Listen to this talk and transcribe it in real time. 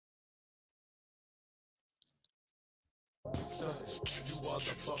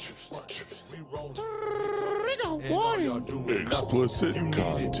Explicit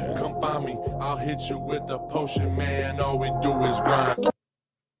content. Come find me, I'll hit you with a potion, man. All we do is grind.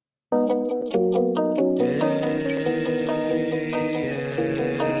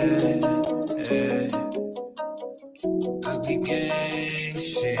 Ugly gang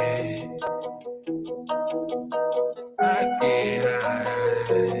shit. I get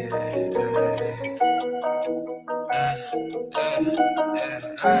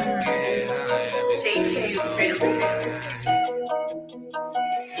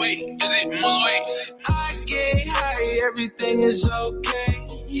Wait, is it Malloy? I get high, everything is okay.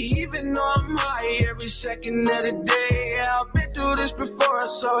 Even though I'm high every second of the day. I've been through this before,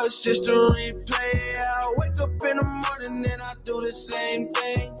 so it's just a replay. I wake up in the morning and I do the same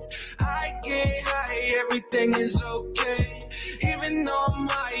thing. I get high, everything is okay. Even though I'm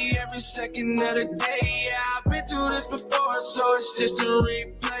high every second of the day. I've been through this before, so it's just a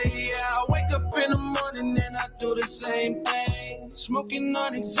replay. I wake up in the morning and I do the same thing. Smoking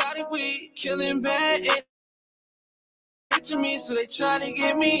on exotic weed, killing bad to me, so they try to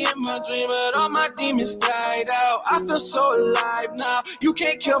get me in my dream, but all my demons died out. I feel so alive now. You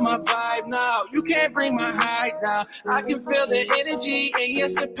can't kill my vibe now. You can't bring my high down. I can feel the energy, and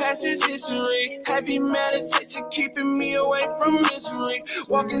yes, the past is history. Heavy meditation keeping me away from misery.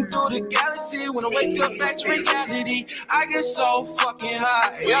 Walking through the galaxy, when I wake up back to reality, I get so fucking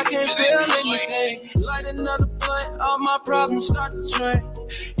high, I can't feel anything. Light another blunt, all my problems start to drain.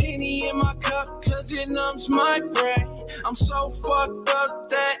 Henny in my cup, cause it numbs my brain. I'm so fucked up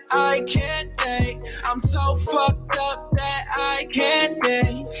that I can't think. I'm so fucked up that I can't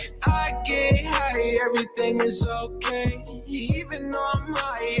think. I get high, everything is okay. Even though I'm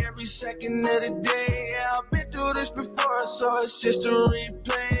high every second of the day. I've been through this before, so it's just a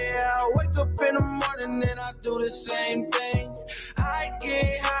replay. I wake up in the morning and I do the same thing. I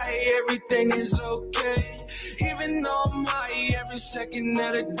get high, everything is okay. Even though I'm high every second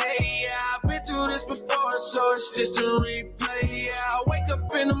of the day. I've been through this before, so it's just a replay. I wake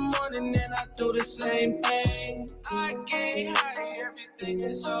up in the morning and I do the same thing. I get high, everything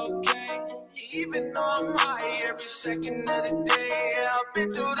is okay. Even though I'm high every second of the day. I've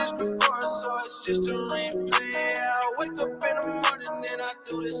been through this before, so it's just a replay. I wake up in the morning and I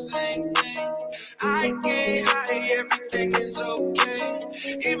do the same thing. I get high, everything is okay.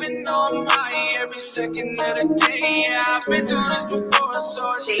 Even though I'm high every second of the day. I've been through this before,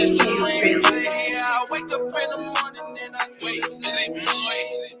 so it's just a replay. I wake up in the morning and I do the same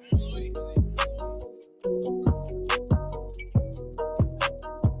thing.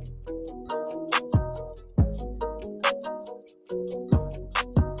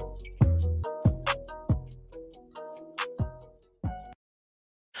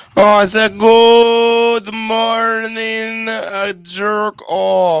 Oh, it's a good morning, jerk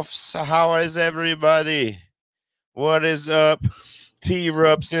offs. How is everybody? What is up?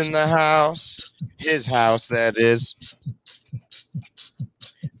 T-Rup's in the house. His house, that is.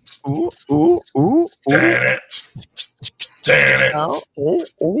 Ooh, ooh, ooh, ooh. Damn it. Oh, ooh,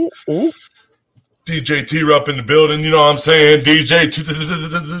 ooh, ooh. DJ T-Rup in the building, you know what I'm saying? DJ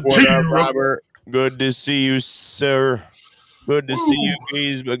What up, T-Rup. Robert? Good to see you, sir. Good to see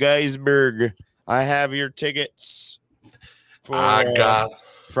you, Geisberg. I have your tickets for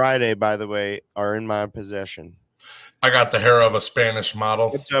Friday, by the way, are in my possession. I got the hair of a Spanish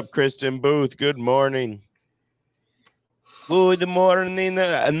model. What's up, Kristen Booth? Good morning. Good morning,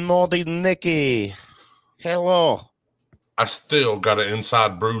 Naughty Nikki. Hello. I still got an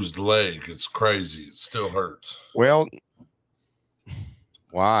inside bruised leg. It's crazy. It still hurts. Well,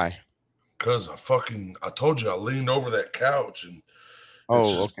 why? Because I told you I leaned over that couch and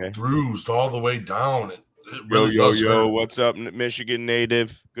it's just bruised all the way down. It really does hurt. What's up, Michigan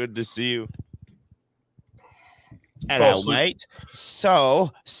native? Good to see you. Hello, mate.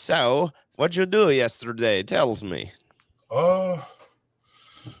 So, what'd you do yesterday? Tells me.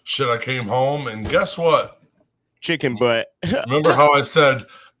 Shit, I came home and guess what? Chicken butt. Remember how I said,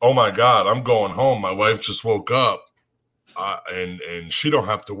 oh my God, I'm going home. My wife just woke up and she don't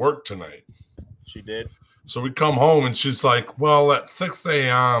have to work tonight. She did. So we come home and she's like, well, at 6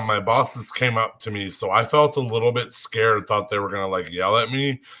 a.m., my bosses came up to me. So I felt a little bit scared, thought they were going to like yell at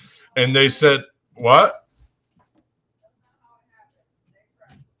me. And they said, what?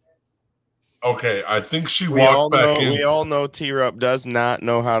 Okay, I think she walked back in. We all know T-Rup does not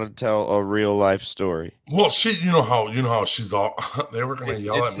know how to tell a real life story. Well, you know how she's all. They were gonna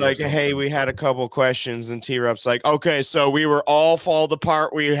yell at me. It's like, hey, we had a couple questions, and T-Rup's like, okay, so we were all fall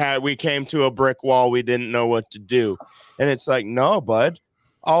apart. We came to a brick wall. We didn't know what to do, and it's like, no, bud,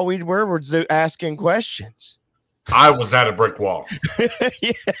 all we were asking questions. I was at a brick wall.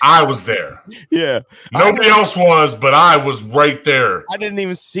 Yeah. I was there. Yeah. Nobody else was, but I was right there. I didn't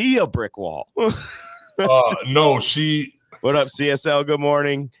even see a brick wall. No, she. What up, CSL? Good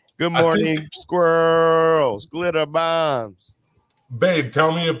morning. Good morning, squirrels, glitter bombs. Babe,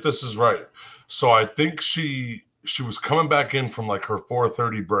 tell me if this is right. So I think she was coming back in from like her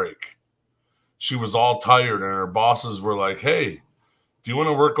 4:30 break. She was all tired, and her bosses were like, "Hey, do you want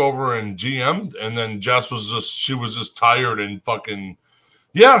to work over in GM?" And then Jess was just tired and fucking,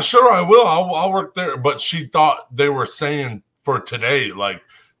 yeah, sure, I will. I'll work there. But she thought they were saying for today, like,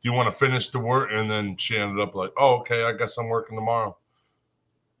 do you want to finish the work? And then she ended up like, oh, okay, I guess I'm working tomorrow.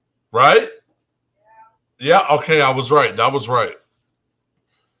 Right? Yeah, okay, I was right. That was right.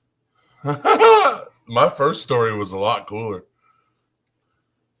 My first story was a lot cooler.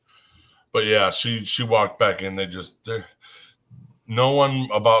 But yeah, she walked back in. No one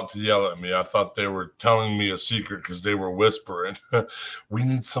about to yell at me. I thought they were telling me a secret because they were whispering. We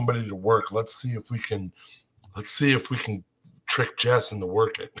need somebody to work. Let's see if we can trick Jess into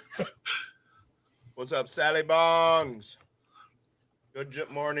working. What's up, Sally Bongs? Good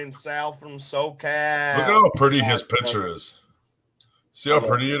morning, Sal from SoCal. Look at how pretty his picture is. See how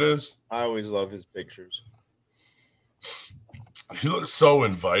pretty it is? I always love his pictures. He looks so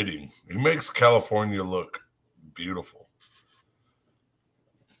inviting. He makes California look beautiful.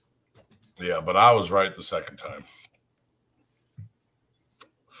 Yeah, but I was right the second time.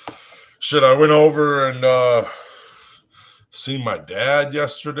 Shit, I went over and seen my dad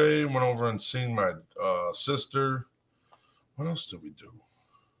yesterday. Went over and seen my sister. What else did we do?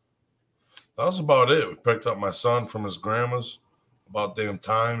 That was about it. We picked up my son from his grandma's. About damn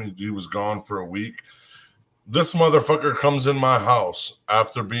time. He was gone for a week. This motherfucker comes in my house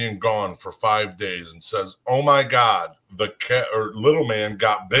after being gone for 5 days and says, "Oh my God, the cat or little man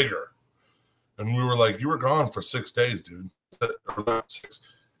got bigger." And we were like, "You were gone for 6 days, dude." Or not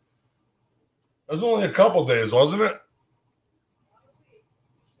 6. It was only a couple days, wasn't it?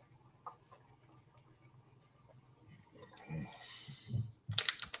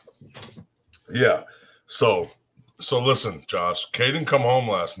 Yeah. So listen, Josh. Caden come home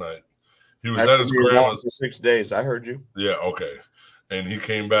last night. He was at his grandma's for 6 days. I heard you. Yeah, okay. And he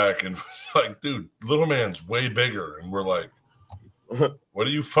came back and was like, "Dude, little man's way bigger." And we're like, "What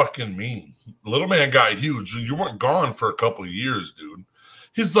do you fucking mean? Little man got huge. You weren't gone for a couple of years, dude."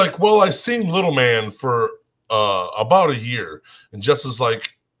 He's like, "Well, I seen little man for about a year." And Jess is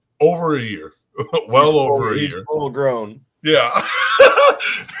like, "Over a year." Over a year. He's full grown. Yeah.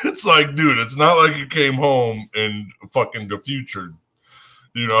 It's like, dude, it's not like you came home in fucking the future.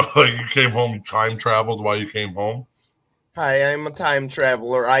 You know, like you came home, you time traveled while you came home. Hi, I'm a time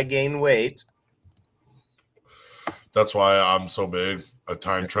traveler. I gain weight. That's why I'm so big. I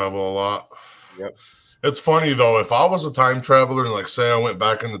time travel a lot. Yep. It's funny though, if I was a time traveler and like say I went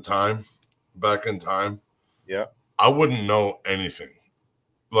back in time, yeah, I wouldn't know anything.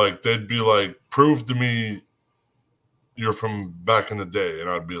 Like they'd be like, "Prove to me you're from back in the day," and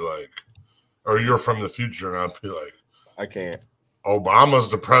I'd be like, or "You're from the future," and I'd be like, "I can't. Obama's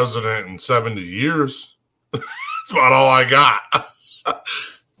the president in 70 years. That's about all I got."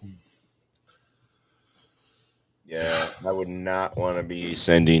 Yeah, I would not want to be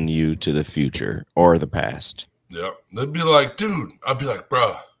sending you to the future or the past. Yeah, they'd be like, "Dude," I'd be like,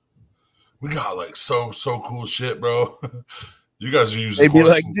 "Bro, we got like so cool shit, bro." You guys are using. They'd be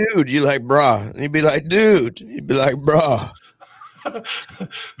like, "Dude," you like, "Bruh." And you'd be like, "Dude." You'd be like, "Bruh."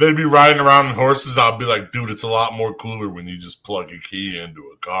 They'd be riding around in horses. I'd be like, "Dude, it's a lot more cooler when you just plug a key into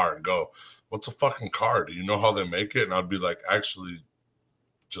a car and go, 'What's a fucking car? Do you know how they make it?'" And I'd be like, "Actually,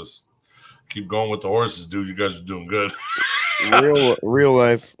 just keep going with the horses, dude. You guys are doing good." real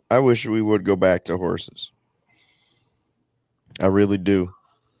life, I wish we would go back to horses. I really do.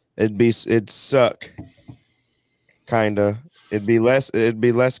 It'd suck. Kinda. It'd be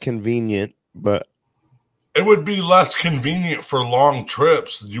less convenient, but it would be less convenient for long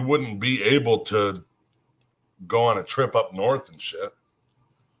trips. You wouldn't be able to go on a trip up north and shit.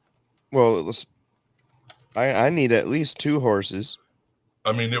 Well, I need at least 2 horses.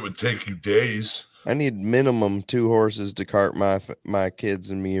 I mean, it would take you days. I need minimum 2 horses to cart my kids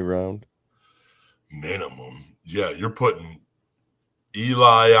and me around. Minimum? Yeah, you're putting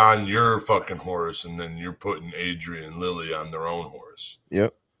Eli on your fucking horse, and then you're putting Adrian and Lily on their own horse.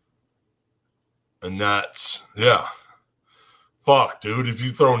 Yep. And that's, yeah. Fuck, dude. If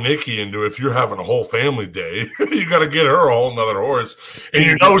you throw Nikki into it, if you're having a whole family day, you got to get her a whole nother horse. And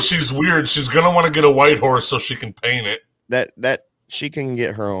you know she's weird. She's going to want to get a white horse so she can paint it. That she can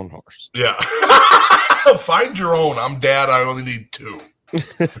get her own horse. Yeah. Find your own. I'm dad. I only need 2.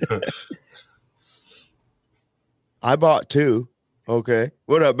 I bought 2. Okay.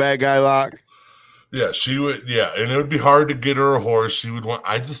 What up, bad guy Lock? Yeah, she would. Yeah, and it would be hard to get her a horse. She would want.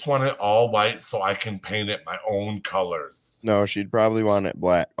 I just want it all white so I can paint it my own colors. No, she'd probably want it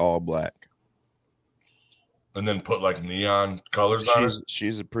black, all black, and then put like neon colors on it.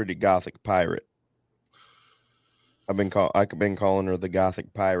 She's a pretty gothic pirate. I've been calling her the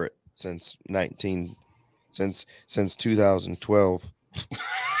Gothic Pirate since 2012.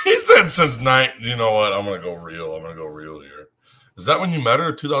 He said since you know what? I'm gonna go real. I'm gonna go real here. Is that when you met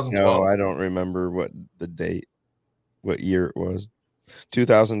her? 2012? No, I don't remember what the date, what year it was.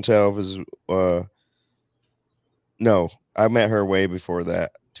 2012 is no, I met her way before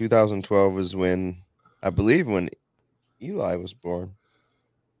that. 2012 is when I believe when Eli was born,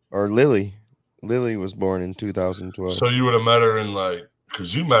 or Lily. Lily was born in 2012. So you would have met her in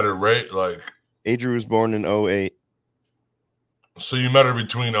because you met her right Adrian was born in 08. So you met her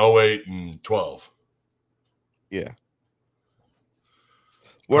between 08 and 12. Yeah.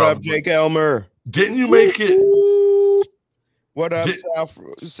 What up, Jake Elmer? Didn't you make it? What up,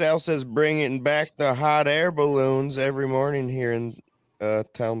 Sal says bringing back the hot air balloons every morning here in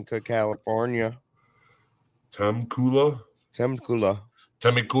Temecula, California. Temecula,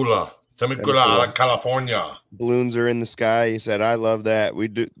 California. Balloons are in the sky. He said, I love that.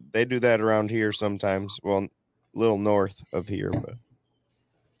 They do that around here sometimes. Well, a little north of here, but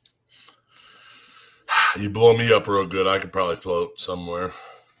you blow me up real good. I could probably float somewhere.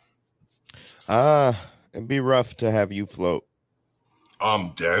 It'd be rough to have you float.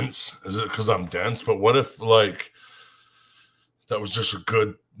 I'm dense. Is it because I'm dense? But what if that was just a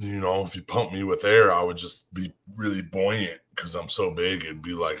good, if you pump me with air, I would just be really buoyant because I'm so big. It'd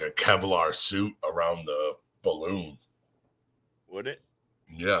be like a Kevlar suit around the balloon. Would it?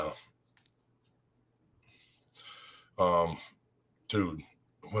 Yeah. Dude,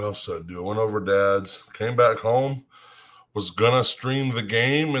 what else did I do? I went over Dad's, came back home, was gonna stream the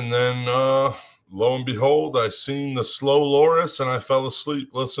game, and then lo and behold, I seen the Slow Loris and I fell asleep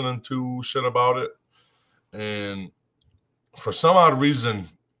listening to shit about it. And for some odd reason,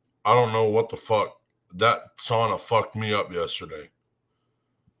 I don't know what the fuck, that sauna fucked me up yesterday.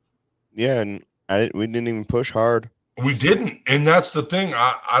 Yeah, and we didn't even push hard. We didn't, and that's the thing.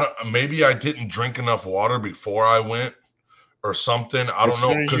 Maybe I didn't drink enough water before I went or something. I don't know.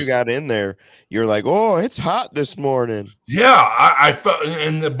 As soon as you got in there, you're like, "Oh, it's hot this morning." Yeah, I felt,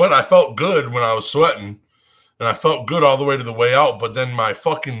 but I felt good when I was sweating, and I felt good all the way to the way out. But then my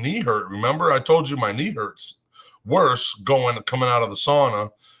fucking knee hurt. Remember, I told you my knee hurts worse coming out of the sauna,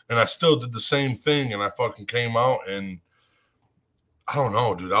 and I still did the same thing, and I fucking came out, and I don't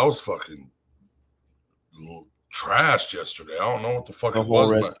know, dude. I was fucking trashed yesterday. I don't know what the fuck the whole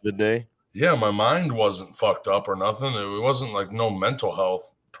rest of the day. Yeah, my mind wasn't fucked up or nothing. It wasn't like no mental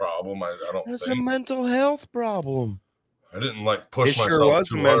health problem. I don't think. It's a mental health problem. I didn't push myself too hard. It sure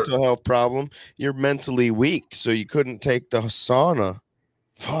was a mental health problem. You're mentally weak, so you couldn't take the sauna.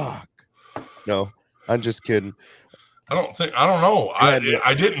 Fuck. No, I'm just kidding. I don't know.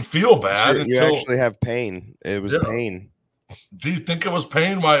 I didn't feel bad until you actually have pain. It was pain. Do you think it was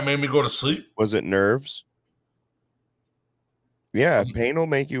pain? Why it made me go to sleep? Was it nerves? Yeah, pain will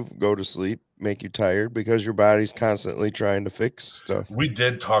make you go to sleep, make you tired because your body's constantly trying to fix stuff. We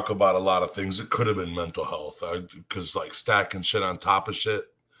did talk about a lot of things. It could have been mental health because stacking shit on top of shit.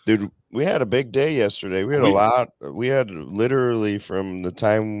 Dude, we had a big day yesterday. We had a lot. We had literally from the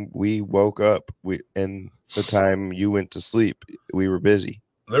time we woke up and the time you went to sleep, we were busy.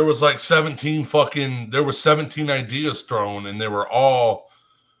 There was 17 ideas thrown, and they were all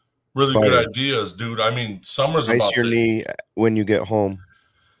really good ideas, dude. I mean, summer's about your knee when you get home.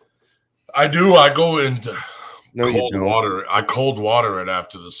 I do. I go into cold water. I cold water it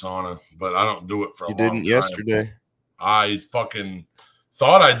after the sauna, but I don't do it for a long time. You didn't yesterday. I fucking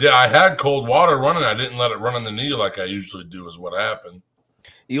thought I did. I had cold water running. I didn't let it run on the knee like I usually do is what happened.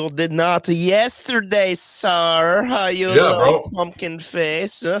 You did not yesterday, sir. Bro. Pumpkin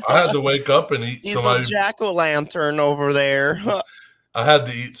face. I had to wake up and eat some jack-o'-lantern over there. I had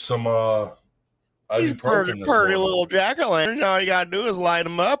to eat some he's pretty little jack-o'-lantern. All you gotta do is light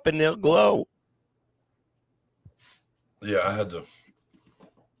them up and they'll glow. Yeah, I had to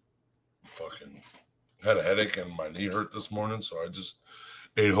had a headache and my knee hurt this morning, so I just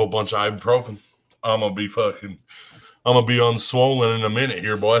ate a whole bunch of ibuprofen. I'm gonna be unswollen in a minute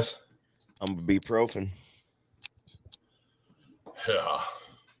here, boys. I'm gonna be ibuprofen. Yeah.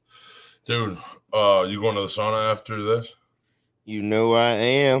 Dude, you going to the sauna after this? You know I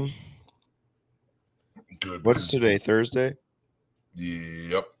am. Good. What's today? Thursday?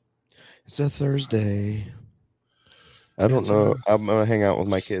 Yep. It's a Thursday. I don't know. I'm gonna hang out with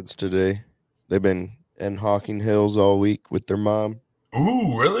my kids today. They've been in Hawking Hills all week with their mom.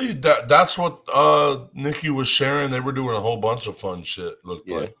 Ooh, really? That's what Nikki was sharing. They were doing a whole bunch of fun shit, looked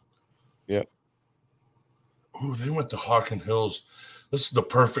like. Yep. Ooh, they went to Hawking Hills. This is the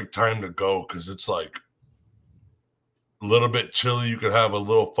perfect time to go because it's like a little bit chilly. You could have a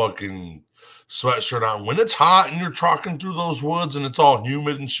little fucking sweatshirt on. When it's hot and you're trucking through those woods and it's all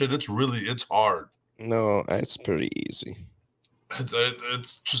humid and shit, it's hard. No, it's pretty easy.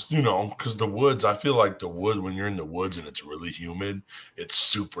 It's just, you know, because the woods, I feel like the wood, when you're in the woods and it's really humid, it's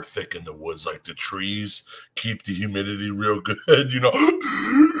super thick in the woods. Like the trees keep the humidity real good, you know.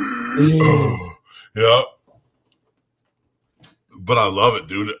 Yeah. But I love it,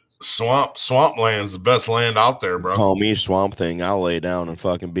 dude. Swampland's the best land out there, bro. Call me Swamp Thing. I'll lay down and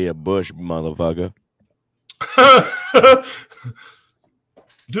fucking be a bush, motherfucker.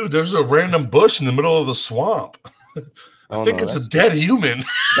 Dude, there's a random bush in the middle of the swamp. I think it's a dead human.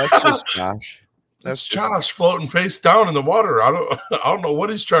 That's just Josh. That's Josh floating face down in the water. I don't know what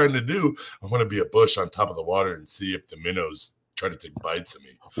he's trying to do. I want to be a bush on top of the water and see if the minnows try to take bites of me.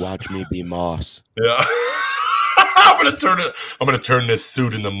 Watch me be moss. Yeah. I'm gonna turn this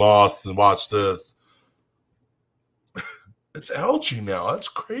suit into moss and watch this. It's algae now. That's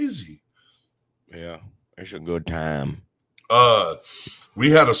crazy. Yeah. It's a good time. We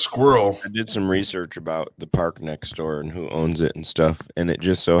had a squirrel. I did some research about the park next door and who owns it and stuff, and it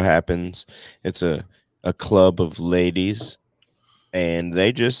just so happens it's a club of ladies, and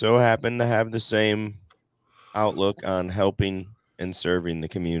they just so happen to have the same outlook on helping and serving the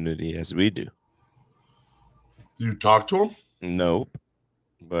community as we do. You talked to them? Nope,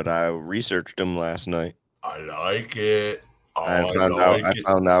 but I researched them last night. I like it. I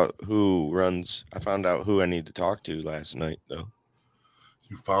found out who I need to talk to last night, though.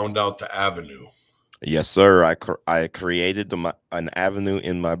 You found out the avenue. Yes, sir. I created an avenue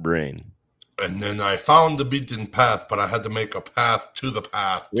in my brain. And then I found the beaten path, but I had to make a path to the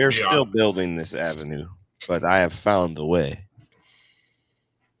path. We're still building this avenue, but I have found the way.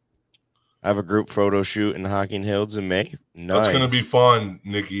 I have a group photo shoot in Hocking Hills in May. Nice. That's going to be fun,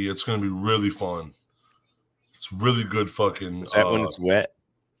 Nikki. It's going to be really fun. It's really good fucking... Is that when it's wet?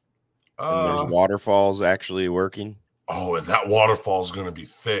 And there's waterfalls actually working? Oh, and that waterfall is going to be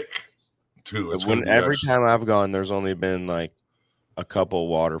thick, too. Every time I've gone, there's only been like a couple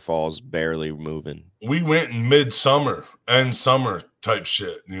waterfalls barely moving. We went in midsummer and summer type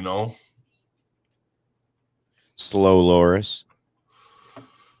shit, you know? Slow Loris,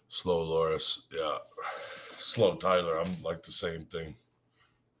 yeah. Slow Tyler, I'm like the same thing.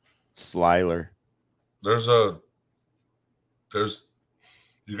 Sliler. You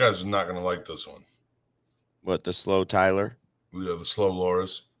guys are not going to like this one. What, the Slow Tyler? Yeah, the Slow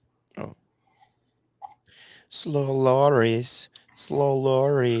Loris. Oh. Slow Loris.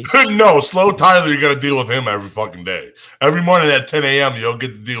 No, Slow Tyler, you got to deal with him every fucking day. Every morning at 10 a.m., you'll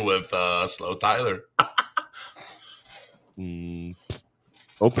get to deal with Slow Tyler.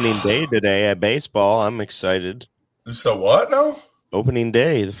 Opening day today at baseball. I'm excited. You said what now? Opening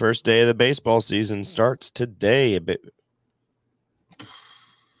day. The first day of the baseball season starts today.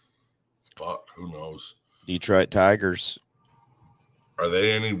 Fuck, who knows? Detroit Tigers. Are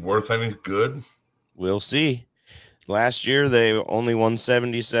they worth any good? We'll see. Last year, they only won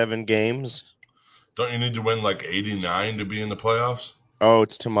 77 games. Don't you need to win like 89 to be in the playoffs? Oh,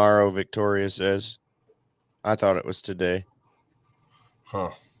 it's tomorrow, Victoria says. I thought it was today. Huh.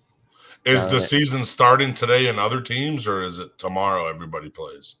 Is the season starting today in other teams, or is it tomorrow everybody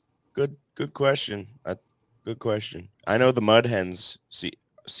plays? Good question. Good question. I know the Mud Hens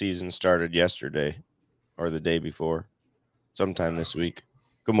season started yesterday or the day before, sometime this week.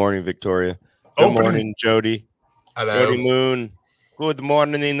 Good morning, Victoria. Good morning, Jody. Hello. Jody Moon. Good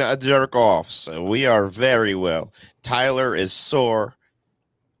morning, jerk-offs. We are very well. Tyler is sore.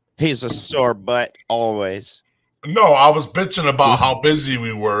 He's a sore butt always. No, I was bitching about how busy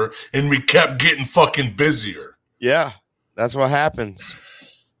we were, and we kept getting fucking busier. Yeah, that's what happens.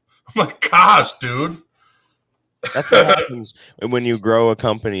 I'm like, gosh, dude. That's what happens when you grow a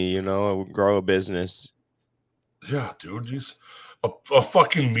company, grow a business. Yeah, dude. A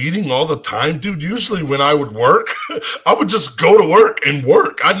fucking meeting all the time, dude. Usually when I would work, I would just go to work and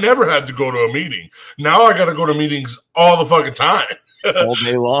work. I never had to go to a meeting. Now I got to go to meetings all the fucking time. All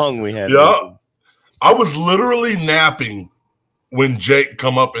day long we had. Yeah. Meetings. I was literally napping when Jake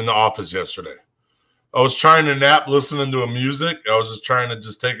come up in the office yesterday. I was trying to nap listening to music. I was just trying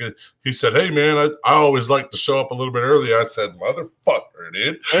to take it. He said, hey, man, I always like to show up a little bit early. I said, motherfucker,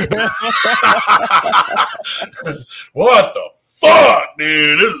 dude. What the fuck,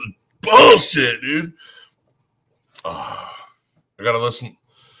 dude? This is bullshit, dude. I got to listen.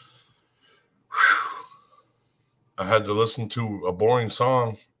 I had to listen to a boring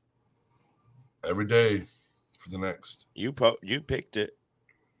song every day for the next. You picked it.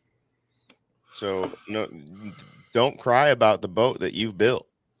 So no, don't cry about the boat that you've built.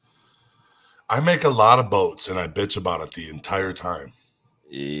 I make a lot of boats and I bitch about it the entire time.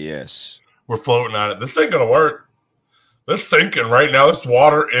 Yes. We're floating on it. This ain't gonna work. It's sinking right now. There's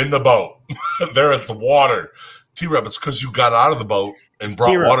water in the boat. There is water. T-Rep, it's because you got out of the boat and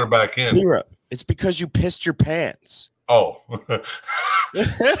brought water back in. T-Rep, it's because you pissed your pants. Oh.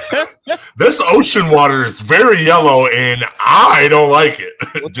 This ocean water is very yellow and I don't like it.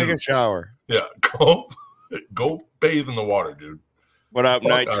 We'll take a shower. Yeah. Go bathe in the water, dude. What up,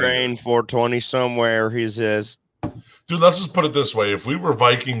 Night Train 420 somewhere, he says. Dude, let's just put it this way. If we were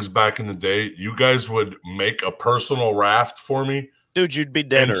Vikings back in the day, you guys would make a personal raft for me. Dude, you'd be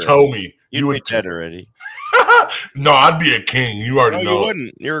dead already. Tow me. You would be dead already. No, I'd be a king. You already know. You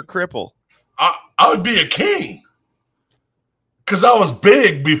wouldn't. You're a cripple. I would be a king. Because I was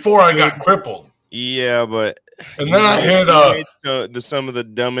big before I got crippled. Yeah, but... And then I hit some of the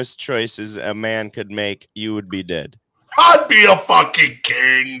dumbest choices a man could make. You would be dead. I'd be a fucking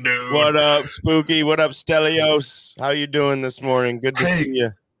king, dude. What up, Spooky? What up, Stelios? How you doing this morning? Good to see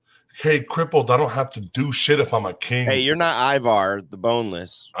you. Hey, crippled, I don't have to do shit if I'm a king. Hey, you're not Ivar, the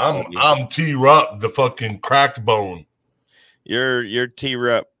boneless. I'm T-Rup, the fucking cracked bone. You're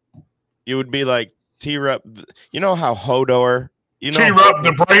T-Rup. You would be like T-Rup. You know how Hodor... You know, T-Rup,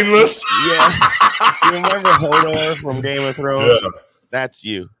 the brainless? Yeah. You remember Hodor from Game of Thrones? Yeah. That's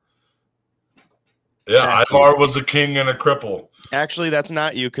you. Yeah, Ivar was a king and a cripple. Actually, that's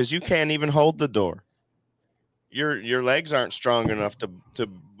not you because you can't even hold the door. Your legs aren't strong enough to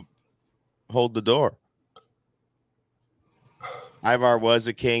hold the door. Ivar was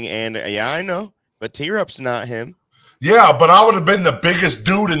a king, and yeah, I know, but T-Rup's not him. Yeah, but I would have been the biggest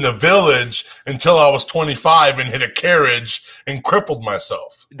dude in the village until I was 25 and hit a carriage and crippled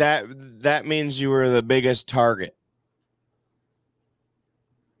myself. That means you were the biggest target.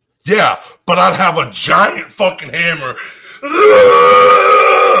 Yeah, but I'd have a giant fucking hammer.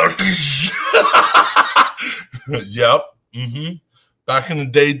 Yep. Mm-hmm. Back in the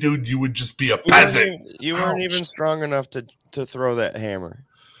day, dude, you would just be a peasant. You weren't even strong enough to throw that hammer.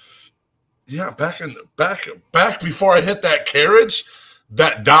 Yeah, back before I hit that carriage,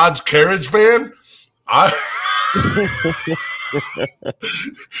 that Dodge carriage van, I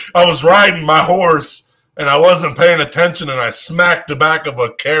was riding my horse and I wasn't paying attention and I smacked the back of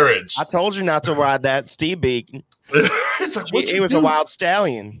a carriage. I told you not to ride that Steve Beacon. It's like, he was a wild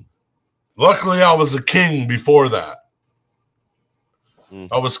stallion. Luckily, I was a king before that.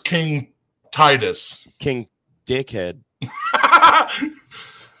 I was King Titus. King Dickhead.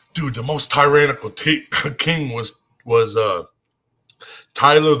 Dude, the most tyrannical king was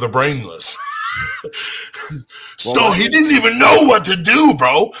Tyler the Brainless. So he didn't even know what to do,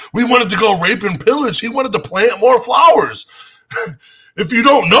 bro. We wanted to go rape and pillage. He wanted to plant more flowers. If you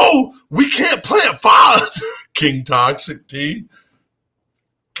don't know, we can't plant flowers. King Toxic T.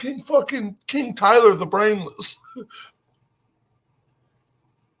 King Tyler the Brainless.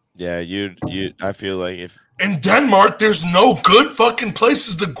 Yeah, I feel like if in Denmark, there's no good fucking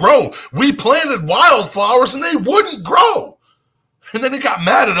places to grow. We planted wildflowers and they wouldn't grow. And then he got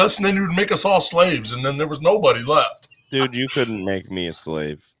mad at us and then he would make us all slaves and then there was nobody left. Dude, you couldn't make me a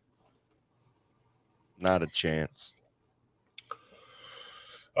slave. Not a chance.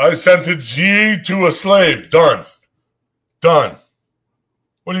 I sentenced ye to a slave. Done.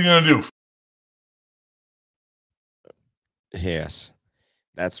 What are you going to do? Yes.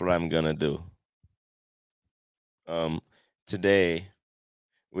 That's what I'm going to do. Today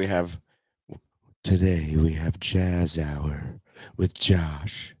we have Jazz Hour with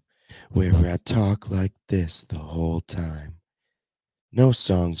Josh, where I talk like this the whole time. No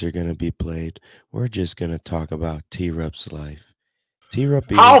songs are gonna be played. We're just gonna talk about T-Rup's life. T-Rup.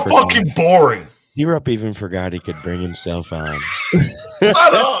 How fucking boring. T-Rup even forgot he could bring himself on.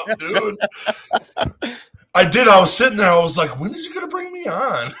 Shut up, dude. I did. I was sitting there. I was like, when is he going to bring me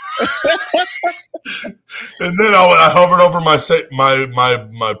on? And then I hovered over my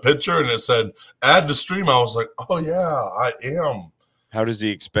picture and it said, add to stream. I was like, oh, yeah, I am. How does he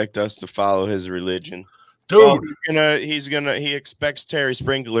expect us to follow his religion? Dude. Well, he expects Terry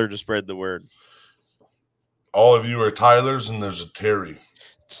Sprinkler to spread the word. All of you are Tylers and there's a Terry.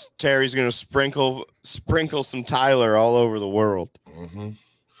 Terry's going to sprinkle some Tyler all over the world. Mm-hmm.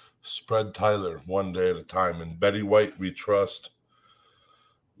 Spread Tyler one day at a time. And Betty White, we trust.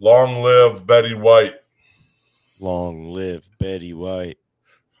 Long live Betty White. Long live Betty White.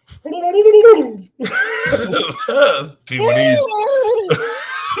 Taiwanese.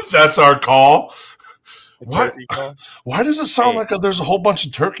 That's our call. turkey call. Why does it sound like there's a whole bunch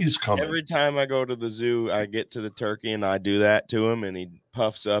of turkeys coming? Every time I go to the zoo, I get to the turkey and I do that to him, and he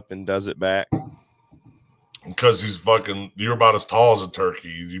puffs up and does it back. Because you're about as tall as a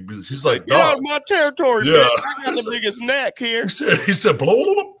turkey. He's like, get out of my territory, yeah. bitch. I got the biggest neck here. He said, blah,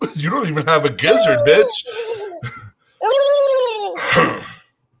 blah, blah. You don't even have a gizzard, bitch.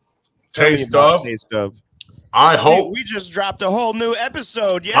 Taste of. I hope we just dropped a whole new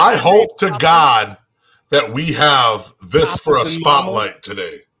episode. I hope to God that we have this for a spotlight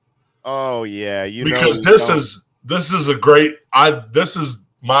today. Oh yeah, because this is a great. I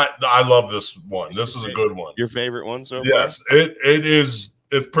love this one. This is a good one. Your favorite one so far? Yes, it is.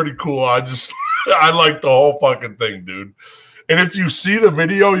 It's pretty cool. I like the whole fucking thing, dude. And if you see the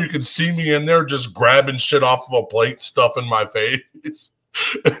video, you can see me in there just grabbing shit off of a plate, stuffing my face.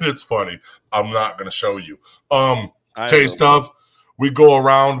 And it's funny. I'm not going to show you. Taste of. We go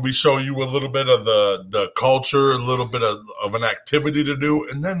around. We show you a little bit of the culture, a little bit of an activity to do,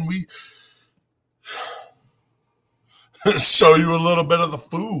 and then we show you a little bit of the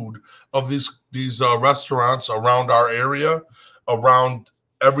food of these restaurants around our area, around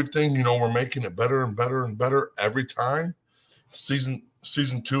everything. You know, we're making it better and better and better every time. Season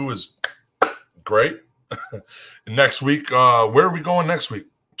 2 is great. Next week, where are we going next week,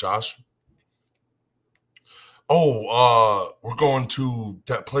 Josh? Oh, we're going to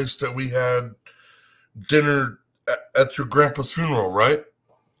that place that we had dinner at your grandpa's funeral, right?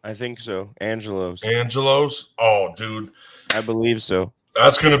 I think so. Angelo's. Oh, dude. I believe so.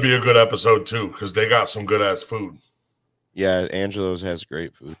 That's going to be a good episode, too, because they got some good-ass food. Yeah, Angelo's has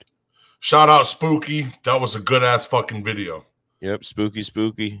great food. Shout out Spooky. That was a good-ass fucking video. Yep,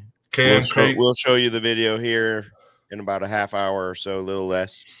 Spooky. We'll show you the video here in about a half hour or so, a little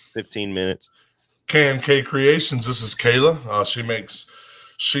less, 15 minutes. K&K Creations. This is Kayla. She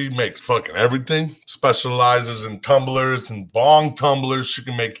makes fucking everything. Specializes in tumblers and bong tumblers. She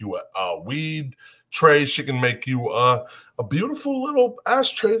can make you a weed tray. She can make you a beautiful little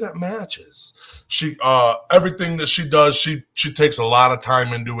ashtray that matches. She everything that she does, she takes a lot of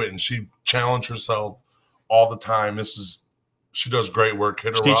time into it, and she challenges herself all the time. She does great work.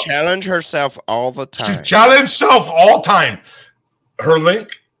 Hit her up. She challenged herself all the time. She challenged herself all time. Her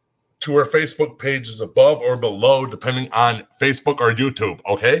link to her Facebook page is above or below, depending on Facebook or YouTube,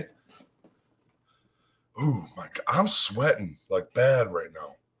 okay? Ooh, my God. I'm sweating like bad right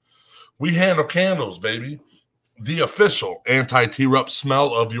now. We handle candles, baby. The official anti-tear-up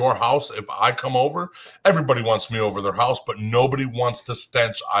smell of your house. If I come over, everybody wants me over their house, but nobody wants the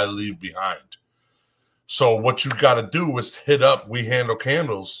stench I leave behind. So what you got to do is hit up We Handle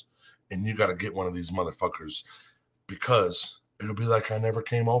Candles, and you got to get one of these motherfuckers because it'll be like I never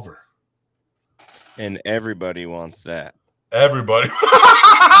came over. And everybody wants that. Everybody.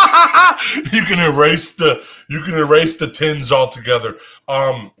 You can erase the tins altogether.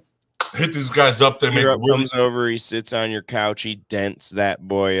 Hit these guys up. They make comes over, he sits on your couch, he dents that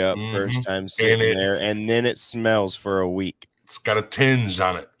boy up first time sitting there, and then it smells for a week. It's got a tinge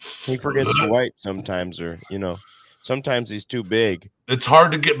on it. He forgets to wipe sometimes, or sometimes he's too big. It's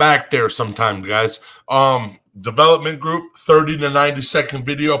hard to get back there sometimes, guys. Development Group, 30 to 90 second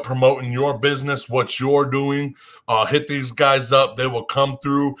video promoting your business, what you're doing. Hit these guys up. They will come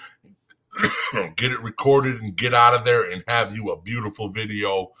through, get it recorded, and get out of there and have you a beautiful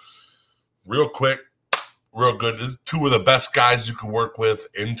video real quick, real good. This is two of the best guys you can work with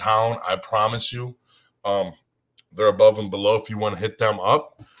in town, I promise you. They're above and below if you want to hit them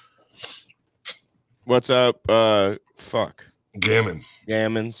up. What's up?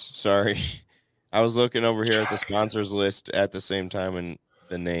 Gammons. Sorry. I was looking over here at the sponsors list at the same time, and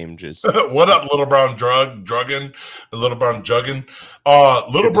the name just... What up, Little Brown Juggin? Little Brown Juggin.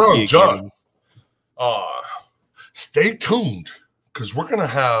 Little Brown Jug. Stay tuned, because we're going to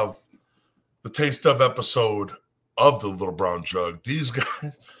have the Taste of episode of the Little Brown Jug. These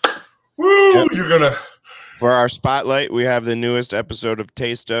guys... Woo! Yep. You're going to... For our spotlight, we have the newest episode of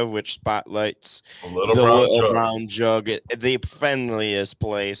Taste of, which spotlights the Little Brown Jug, the friendliest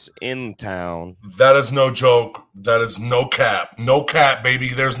place in town. That is no joke. That is no cap. No cap, baby.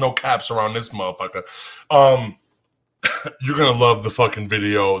 There's no caps around this motherfucker. You're going to love the fucking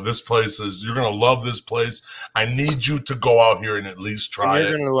video. You're going to love this place. I need you to go out here and at least try it.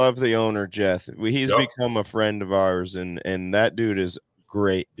 You're going to love the owner, Jeff. He's become a friend of ours, and that dude is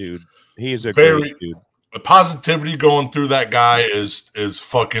great, dude. He's a great dude. The positivity going through that guy is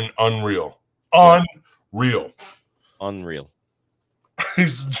fucking unreal. Unreal.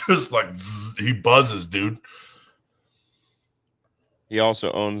 He's just like, he buzzes, dude. He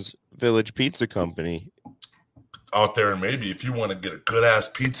also owns Village Pizza Company. Out there, and maybe if you want to get a good-ass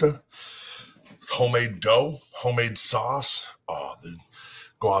pizza, homemade dough, homemade sauce. Oh, dude.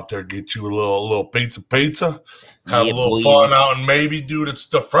 Go out there, get you a little pizza, have a little fun out, and maybe, dude, it's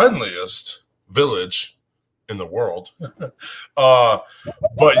the friendliest village in the world. But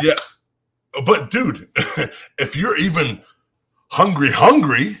yeah, but dude, if you're even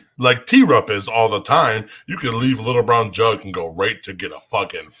hungry like T-Rup is all the time, you can leave Little Brown Jug and go right to get a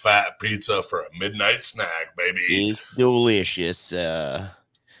fucking fat pizza for a midnight snack, baby. It's delicious.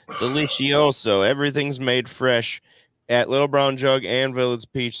 Delicioso. Everything's made fresh. At Little Brown Jug and Village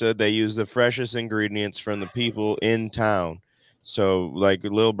Pizza, they use the freshest ingredients from the people in town. So, like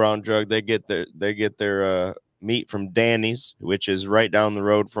Little Brown Jug, they get their meat from Danny's, which is right down the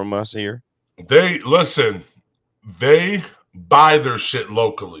road from us here. They buy their shit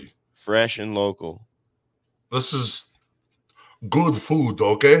locally, fresh and local. This is good food,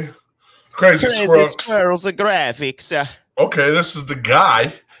 okay? Crazy Squirrels, the graphics. Okay, this is the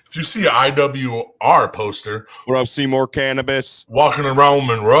guy. If you see an IWR poster, what up, Seymour Cannabis, walking around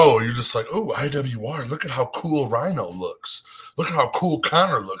Monroe, you're just like, oh, IWR, look at how cool Rhino looks. Look at how cool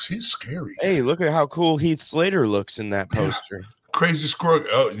Connor looks. He's scary. Hey, look at how cool Heath Slater looks in that poster. Crazy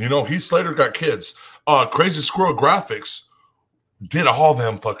Squirrel. Heath Slater got kids. Crazy Squirrel Graphics did all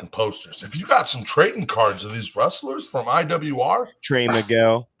them fucking posters. If you got some trading cards of these wrestlers from IWR, Trey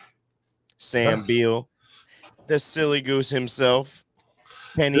Miguel, Sam Beal, the Silly Goose himself,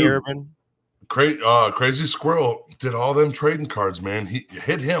 Penny Urban. Crazy Squirrel did all them trading cards, man. He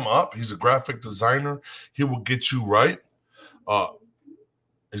hit him up. He's a graphic designer. He will get you right.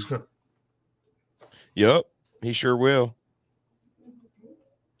 He's good. Yep, he sure will.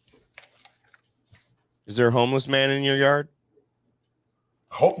 Is there a homeless man in your yard?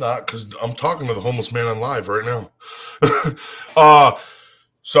 I hope not, because I'm talking to the homeless man on live right now.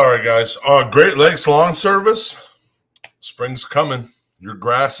 Sorry, guys. Great Lakes Lawn Service. Spring's coming. Your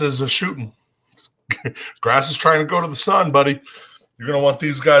grass is a-shooting. Grass is trying to go to the sun, buddy. You're going to want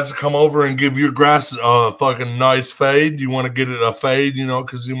these guys to come over and give your grass a fucking nice fade. You want to get it a fade,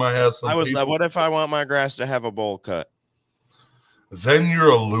 because you might have some people. What if I want my grass to have a bowl cut? Then you're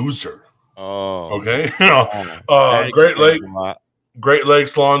a loser. Oh. Okay? Great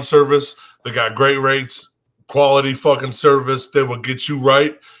Lakes Lawn Service. They got great rates, quality fucking service. They will get you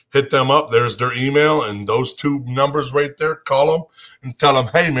right. Hit them up. There's their email and those two numbers right there. Call them and tell them,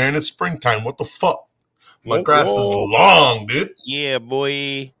 hey, man, it's springtime. What the fuck? My grass is long, dude. Yeah,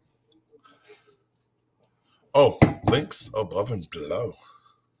 boy. Oh, links above and below.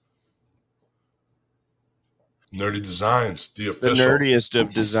 Nerdy Designs, the official. The nerdiest of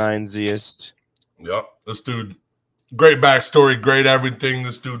designsiest. Yep. This dude, great backstory, great everything.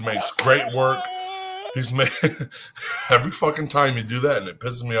 This dude makes great work. He's made every fucking time you do that, and it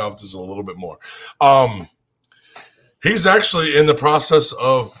pisses me off just a little bit more. He's actually in the process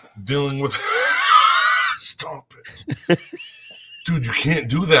of dealing with. Stop it, dude! You can't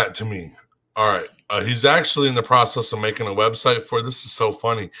do that to me. All right, he's actually in the process of making a website for. This is so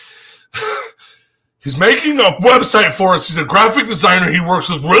funny. He's making a website for us. He's a graphic designer. He works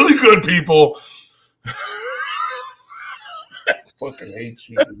with really good people. I fucking hate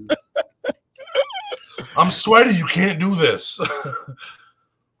you, dude. I'm sweaty. You can't do this.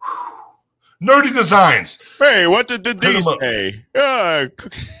 Nerdy Designs. Hey, what did the D say?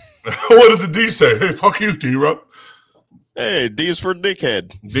 What did the D say? Hey, fuck you, T-Rup. Hey, D is for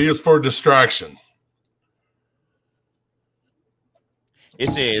dickhead. D is for distraction. It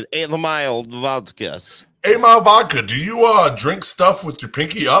says 8 Mile Vodka. 8 Mile Vodka. Do you drink stuff with your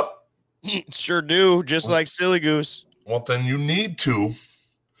pinky up? Sure do, just like Silly Goose. Well, then you need to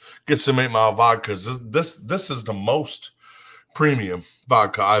get some 8 Mile Vodka. This is the most premium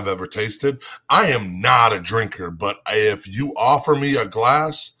vodka I've ever tasted. I am not a drinker, but if you offer me a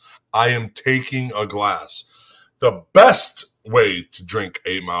glass, I am taking a glass. The best way to drink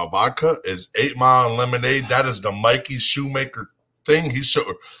 8 Mile Vodka is 8 Mile Lemonade. That is the Mikey Shoemaker thing. He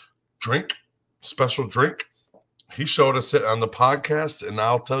showed special drink. He showed us it on the podcast, and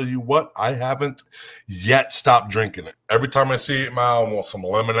I'll tell you what, I haven't yet stopped drinking it. Every time I see 8 Mile, I want some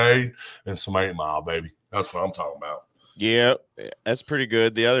lemonade and some 8 Mile, baby. That's what I'm talking about. Yeah, that's pretty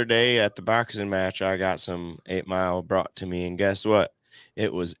good. The other day at the boxing match, I got some 8 Mile brought to me, and guess what?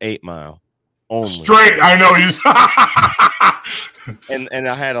 It was 8 Mile only. Straight, I know you. and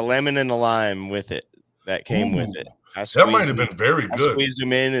I had a lemon and a lime with it that came with it. That might have been very good. I squeezed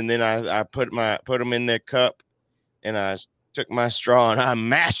them in, and then I put them in their cup, and I took my straw and I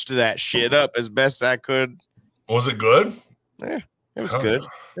mashed that shit up as best I could. Was it good? Yeah, it was good.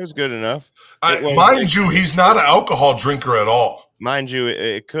 It was good enough. Mind you, he's not an alcohol drinker at all. Mind you,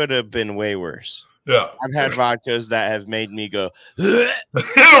 it could have been way worse. Yeah. I've had vodkas that have made me go.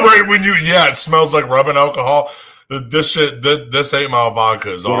 Right when you, it smells like rubbing alcohol. This shit, this 8 Mile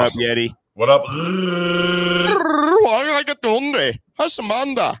Vodka is What awesome. up, Yeti? What up?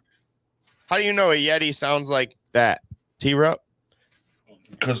 How do you know a Yeti sounds like that? T-Rup?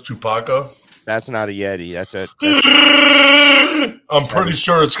 Because Chewbacca. That's not a Yeti. That's I'm pretty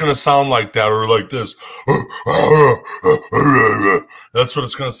sure it's going to sound like that or like this. That's what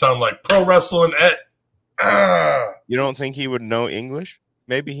it's going to sound like. Pro wrestling. You don't think he would know English?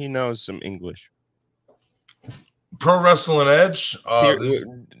 Maybe he knows some English. Pro Wrestling Edge.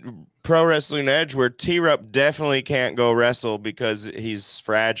 Pro Wrestling Edge, where T-Rup definitely can't go wrestle because he's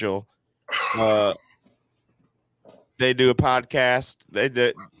fragile. They do a podcast. They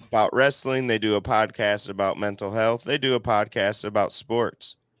do about wrestling. They do a podcast about mental health. They do a podcast about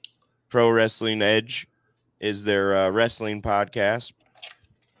sports. Pro Wrestling Edge is their wrestling podcast.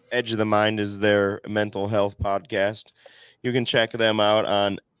 Edge of the Mind is their mental health podcast. You can check them out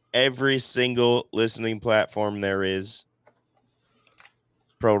on every single listening platform there is.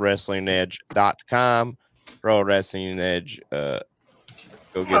 ProWrestlingEdge.com. Pro Wrestling Edge.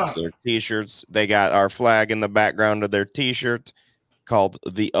 Go get their t-shirts. They got our flag in the background of their t-shirt called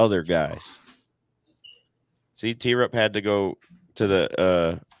The Other Guys. See, T-Rup had to go to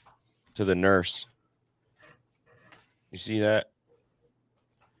the nurse. You see that?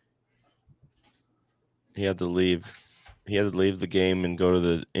 He had to leave. He had to leave the game and go to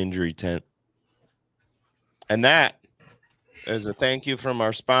the injury tent. And that is a thank you from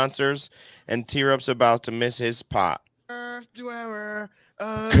our sponsors. And T-Rup's about to miss his pot.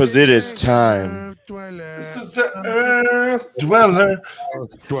 Because it is time. This is the Earth Dweller.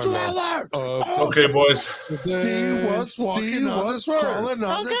 Okay, boys. See what's walking on this earth.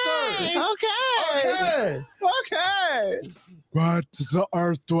 Okay. What is the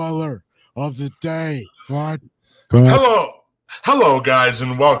Earth Dweller of the day? What? Hello, guys,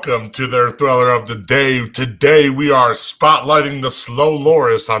 and welcome to the Earth Dweller of the Day. Today, we are spotlighting the Slow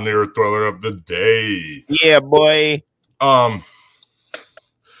Loris on the Earth Dweller of the Day. Yeah, boy. Oh,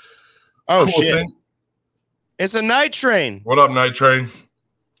 cool shit. Thing. It's a night train. What up, Night Train?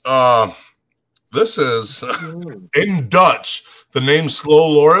 This is, in Dutch, the name Slow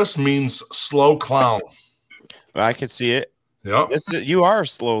Loris means slow clown. I can see it. Yep. You are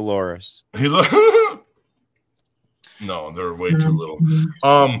Slow Loris. No, they're way too little.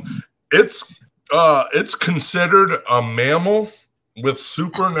 It's considered a mammal with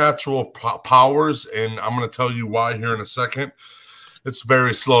supernatural powers, and I'm going to tell you why here in a second. It's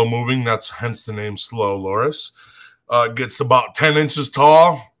very slow moving. That's hence the name Slow Loris. Gets about 10 inches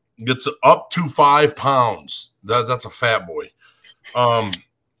tall. Gets up to 5 pounds. That's a fat boy.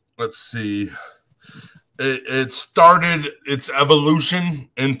 Let's see. It started its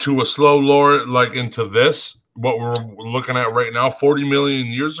evolution into a slow Loris, like into this, what we're looking at right now, 40 million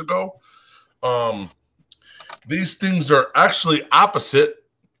years ago. These things are actually opposite.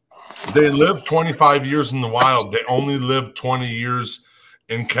 They live 25 years in the wild. They only live 20 years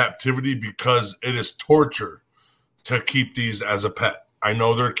in captivity because it is torture to keep these as a pet. I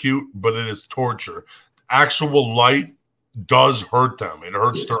know they're cute, but it is torture. Actual light does hurt them. It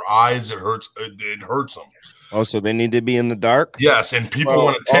hurts their eyes. It hurts them. Oh, so they need to be in the dark? Yes, and people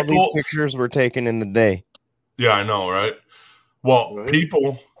want to tickle. All these pictures were taken in the day. Yeah, I know, right? Well,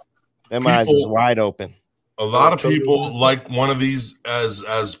 people. Them eyes is wide open. A lot of people like one of these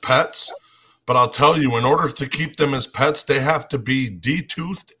as pets, but I'll tell you, in order to keep them as pets, they have to be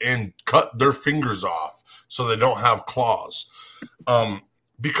detoothed and cut their fingers off so they don't have claws.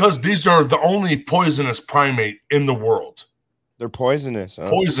 Because these are the only poisonous primate in the world. They're poisonous. Huh?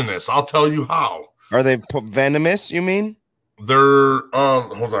 Poisonous. I'll tell you how. Are they venomous, you mean? They're,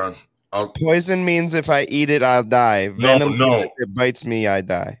 hold on. Poison means if I eat it, I'll die. Venom means if it bites me, I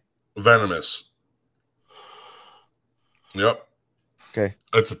die. Venomous. Yep. Okay.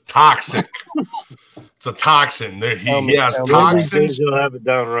 It's a toxic. It's a toxin. He has toxins. You'll have it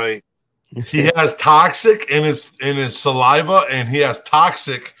down right. He has toxic in his saliva, and he has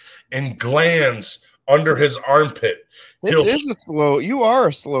toxic in glands under his armpit. You are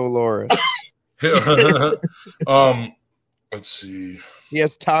a slow Loris. Let's see. He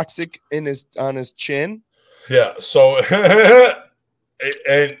has toxic on his chin. Yeah. So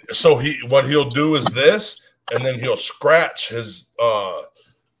what he'll do is this, and then he'll scratch his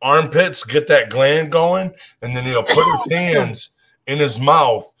armpits, get that gland going, and then he'll put his hands in his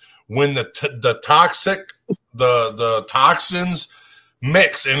mouth. When the toxins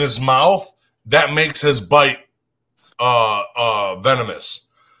mix in his mouth, that makes his bite venomous.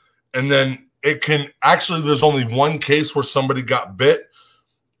 And then it can actually, there's only one case where somebody got bit,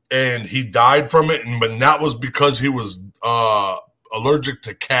 and he died from it. But that was because he was allergic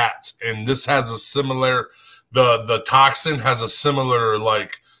to cats, and this has a similar. The toxin has a similar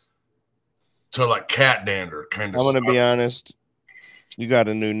to cat dander kind of. I'm gonna be honest. You got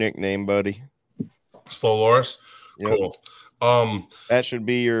a new nickname, buddy. Slow Loris. Yep. Cool. That should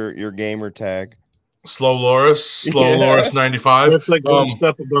be your gamer tag. Slow Loris. Slow Loris 95. That's like one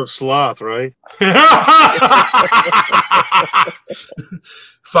step above sloth, right?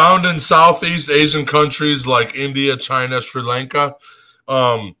 Found in Southeast Asian countries like India, China, Sri Lanka.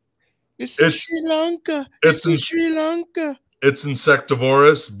 It's Sri Lanka. It's in Sri Lanka. It's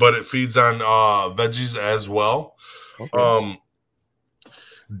insectivorous, but it feeds on veggies as well. Okay.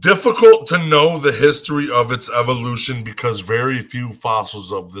 Difficult to know the history of its evolution because very few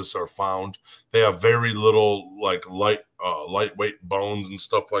fossils of this are found. They have very little lightweight bones and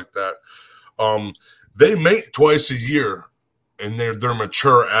stuff like that. They mate twice a year, and they're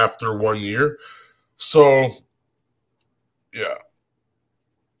mature after 1 year. So, yeah.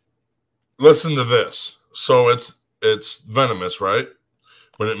 Listen to this. So it's venomous, right?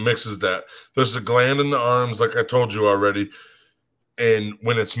 When it mixes that, there's a gland in the arms, like I told you already. And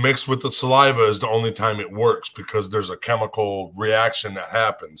when it's mixed with the saliva is the only time it works because there's a chemical reaction that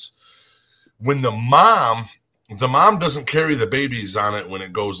happens. When the mom doesn't carry the babies on it when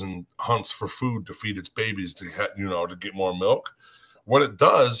it goes and hunts for food to feed its babies to get more milk. What it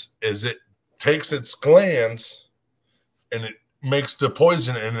does is it takes its glands and it makes the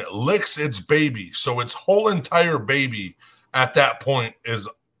poison and it licks its baby. So its whole entire baby at that point is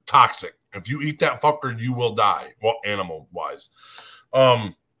toxic. If you eat that fucker, you will die. Well, animal-wise.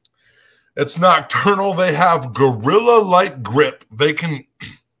 It's nocturnal. They have gorilla-like grip. They can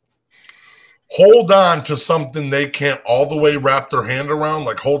hold on to something they can't all the way wrap their hand around,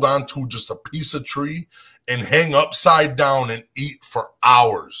 like hold on to just a piece of tree and hang upside down and eat for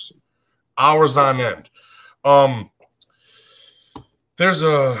hours on end.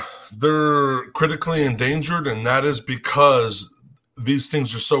 They're critically endangered, and that is because these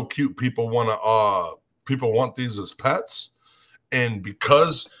things are so cute. People want these as pets, and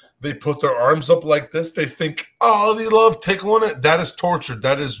because they put their arms up like this, they think, oh, they love tickling it. That is torture.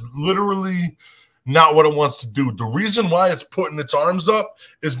 That is literally not what it wants to do. The reason why it's putting its arms up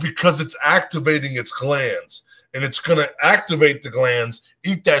is because it's activating its glands, and it's going to activate the glands,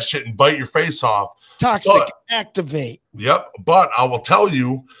 eat that shit, and bite your face off. Toxic activate. Yep. But I will tell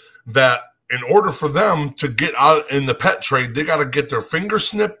you that in order for them to get out in the pet trade, they got to get their fingers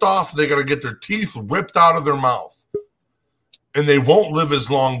snipped off. They got to get their teeth ripped out of their mouth. And they won't live as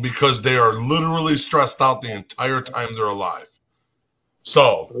long because they are literally stressed out the entire time they're alive.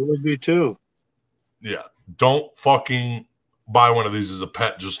 So it would be too. Yeah. Don't fucking buy one of these as a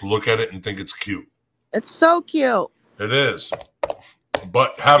pet. Just look at it and think it's cute. It's so cute. It is.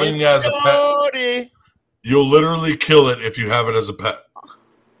 But having it as a pet, you'll literally kill it if you have it as a pet.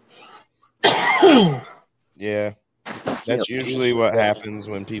 Yeah. That's usually what happens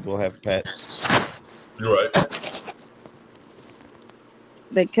when people have pets. You're right.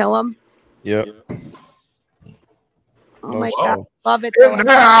 They kill them? Yep. Oh my God. Love it. And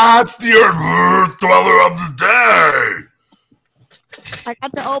that's the Earth Dweller of the Day. I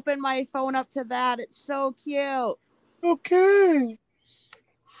got to open my phone up to that. It's so cute. Okay.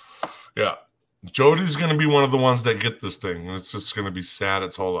 Yeah. Jody's going to be one of the ones that get this thing. And it's just going to be sad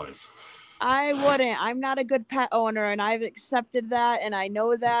its whole life. I wouldn't. I'm not a good pet owner, and I've accepted that, and I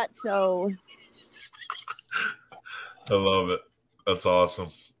know that, so. I love it. That's awesome.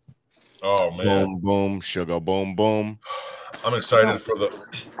 Oh, man. Boom, boom, sugar, boom, boom. I'm excited for the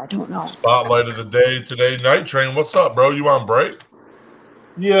spotlight of the day today. Night Train, what's up, bro? You on break?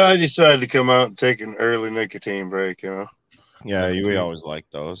 Yeah, I decided to come out and take an early nicotine break, Yeah, we always like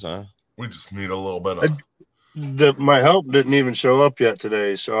those, huh? We just need a little bit of... My help didn't even show up yet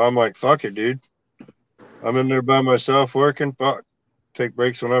today, so I'm like, fuck it, dude. I'm in there by myself working. Fuck. Take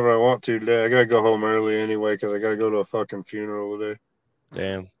breaks whenever I want to today. I gotta go home early anyway because I gotta go to a fucking funeral today.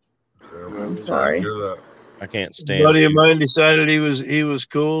 Damn. I'm sorry. I can't stand. A buddy of mine decided he was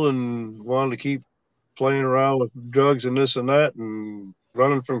cool and wanted to keep playing around with drugs and this and that and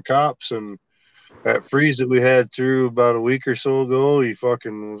running from cops. And that freeze that we had through about a week or so ago, he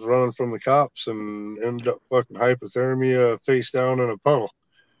fucking was running from the cops and ended up fucking hypothermia, face down in a puddle.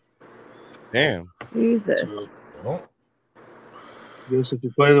 Damn. Jesus. Well, guess if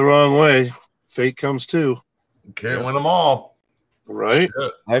you play the wrong way, fate comes too. You can't win them all. Right?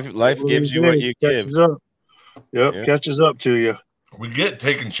 Life gives you what you give. Yep, catches up to you. We get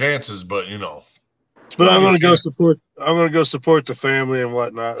taking chances, but But I'm gonna go support. I'm gonna go support the family and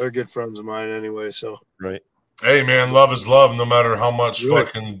whatnot. They're good friends of mine anyway. So right. Hey, man, love is love, no matter how much Right.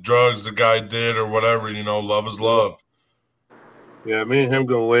 fucking drugs the guy did or whatever. You know, love is love. Yeah, me and him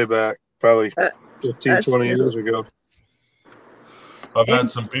go way back, probably 15, That's 20 true. years ago. I've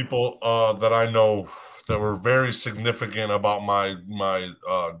had some people that I know that were very significant about my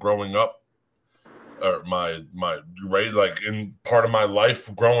growing up, or my right, like in part of my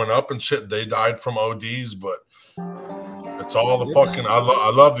life growing up and shit. They died from ODs, but it's all the fucking. I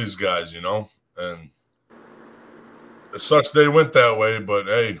love these guys, you know, and it sucks they went that way. But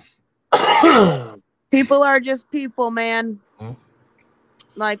hey, People are just people, man. Hmm?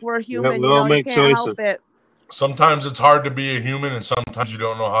 Like we're Yeah, human, we you all know, you make can't choices. help it. sometimes it's hard to be a human, and sometimes you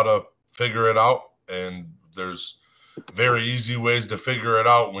don't know how to figure it out. And there's very easy ways to figure it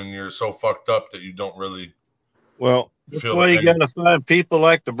out when you're so fucked up that you don't really Well, That's feel why the you pain. got to find people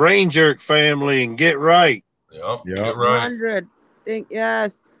like the Brain Jerk family and get right. Yep, Yep. get right. 100.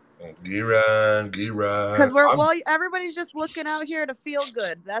 Yes. Get right, get right. Because everybody's just looking out here to feel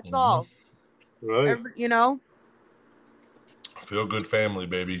good. That's all. Right. You know? Feel good family,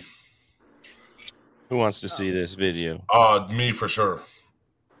 baby. Who wants to see this video? Me for sure.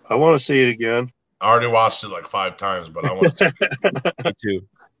 I want to see it again. I already watched it like 5 times, but I want to see it. Me too.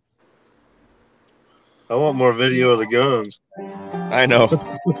 I want more video of the guns. I know.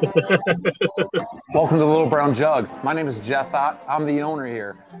 Welcome to the Little Brown Jug. My name is Jeff Ott. I'm the owner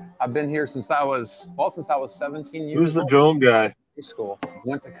here. I've been here since I was 17 years Who's the old. drone guy? High school.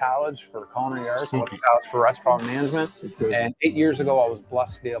 Went to college for culinary arts. Went Spooky. to college for restaurant management. Okay. And 8 years ago, I was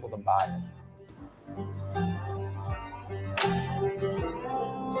blessed to be able to buy it.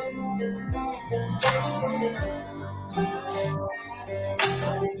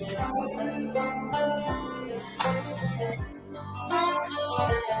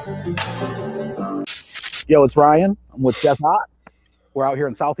 Yo, it's Ryan. I'm with Jeff Ott. We're out here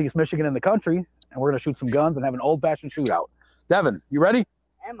in Southeast Michigan in the country, and we're going to shoot some guns and have an old-fashioned shootout. Devin, you ready?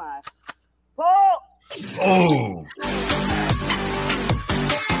 Am I? Oh! Oh,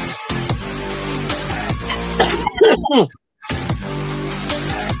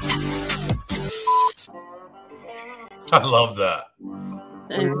 I love that.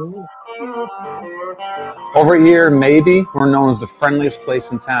 Over here, maybe, we're known as the friendliest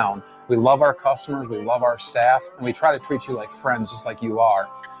place in town. We love our customers, we love our staff, and we try to treat you like friends, just like you are.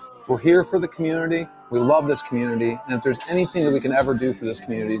 We're here for the community. We love this community. And if there's anything that we can ever do for this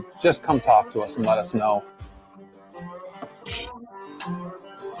community, just come talk to us and let us know.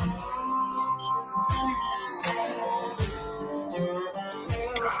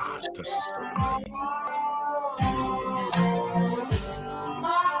 Gosh, this is so great.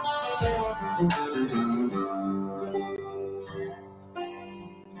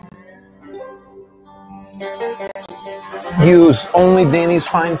 Use only Danny's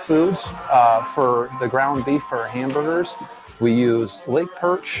Fine Foods for the ground beef for our hamburgers. We use lake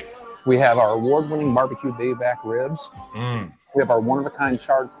perch. We have our award-winning barbecue bay back ribs. Mm, We have our one-of-a-kind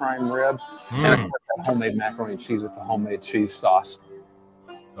charred prime rib. And of mm. course, that homemade macaroni and cheese with the homemade cheese sauce.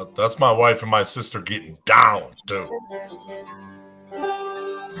 That's my wife and my sister getting down, too.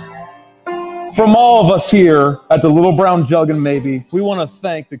 From all of us here at the Little Brown Jug and Maybe, we want to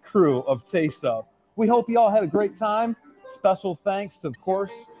thank the crew of Taste Up. We hope you all had a great time. Special thanks to, of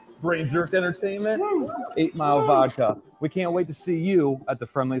course, Brain Jerk Entertainment, 8 Mile Vodka. We can't wait to see you at the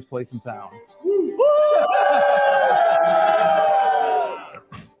friendliest place in town.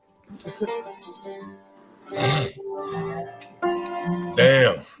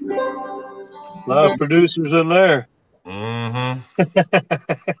 Damn. A lot of producers in there. Mm-hmm.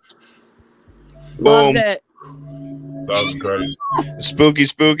 Loved Boom. it. That was great.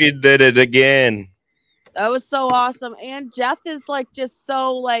 Spooky did it again. That was so awesome. And Jeff is like just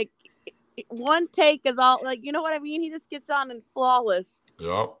so like one take is all like, you know what I mean? He just gets on and flawless.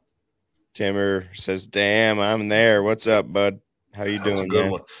 Yep. Timmer says, "Damn, I'm there. What's up, bud? How you That's a doing, good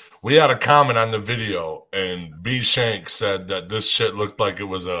man?" one. We had a comment on the video, and B Shank said that this shit looked like it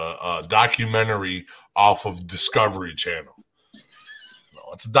was a documentary off of Discovery Channel. No,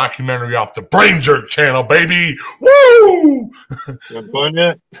 it's a documentary off the Brain Jerk channel, baby. Woo! You fun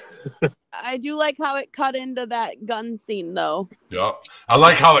yet? I do like how it cut into that gun scene though. Yep. I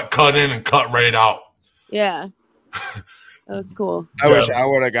like how it cut in and cut right out. Yeah. That was cool. I wish Yeah. I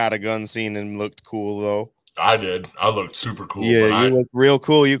would have got a gun scene and looked cool though. I did. I looked super cool. Yeah, but you look real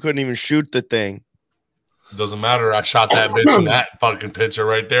cool. You couldn't even shoot the thing. doesn't matter. I shot that bitch in that fucking picture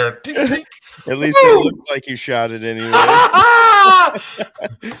right there. Tink, tink. At least it looked like you shot it anyway.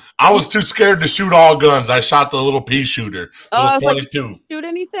 I was too scared to shoot all guns. I shot the little pea shooter, Oh, I little was like, 22. shoot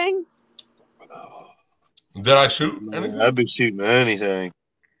anything? Did I shoot anything? I'd be shooting anything.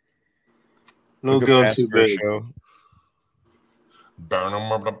 No We could gun pass too for a big. show.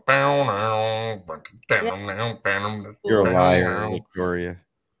 You're a liar, Victoria.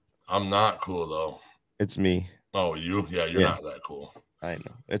 I'm not cool though. It's me. Oh, you? Yeah, you're not that cool. I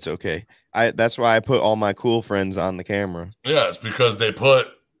know. It's okay. That's why I put all my cool friends on the camera. Yeah, it's because they put,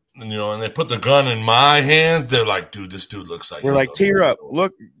 and they put the gun in my hands. They're like, dude, this dude looks like. We're like, tear up.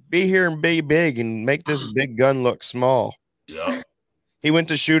 Look, be here and be big and make this big gun look small. Yeah. He went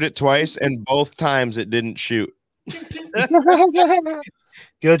to shoot it twice, and both times it didn't shoot.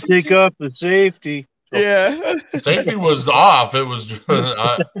 Gotta take off the safety. Yeah. Safety was off. It was, it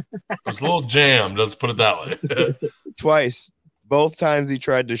was a little jammed. Let's put it that way. Twice. Both times he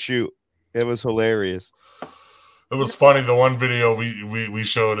tried to shoot. It was hilarious. It was funny. The one video we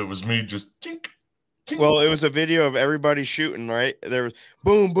showed, it was me just tink, tink. Well, it was a video of everybody shooting, right? There was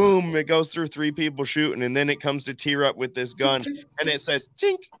boom, boom. It goes through 3 people shooting, and then it comes to tear up with this gun, and it says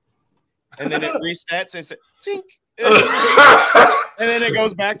tink, and then it resets and it says tink, and then it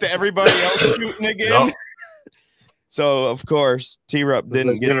goes back to everybody else shooting again. Yep. So of course, T-Rup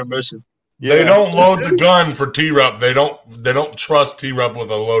didn't get intermission. Yeah. They don't load the gun for T-Rup. They don't trust T-Rup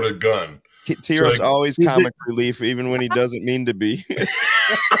with a loaded gun. T-Rup's always comic relief, even when he doesn't mean to be.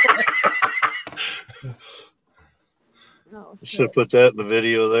 Should have put that in the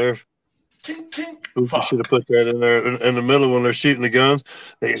video there. Tink, tink. Should have put that in there in the middle when they're shooting the guns.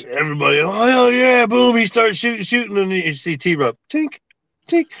 Everybody, oh hell yeah, boom! He starts shooting, and you see T-Rup, tink,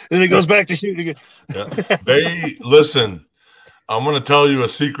 tink, and it goes back to shooting again. Yeah. They listen. I'm going to tell you a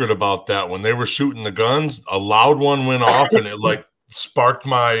secret about that. When they were shooting the guns, a loud one went off and it like sparked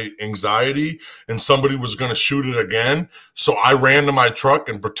my anxiety and somebody was going to shoot it again. So I ran to my truck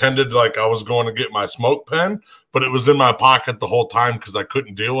and pretended like I was going to get my smoke pen, but it was in my pocket the whole time because I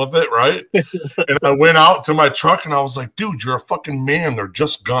couldn't deal with it, right? And I went out to my truck and I was like, dude, you're a fucking man. They're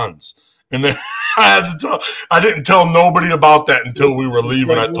just guns. And then I didn't tell nobody about that until we were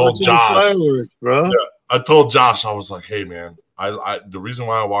leaving. I told Josh. Bro. Yeah, I told Josh, I was like, hey, man. The reason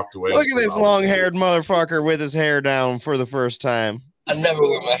why I walked away. Look at this long-haired motherfucker with his hair down for the first time. I never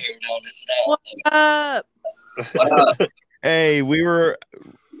wear my hair down this now. What up? Hey,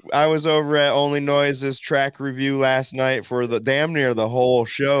 I was over at Only Noise's track review last night for the damn near the whole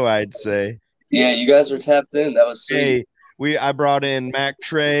show, I'd say. Yeah, you guys were tapped in. That was sweet. Hey, I brought in Mac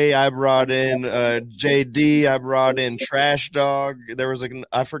Trey, I brought in JD, I brought in Trash Dog. There was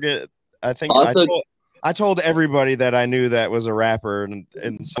I forget. I think also, I told everybody that I knew that was a rapper,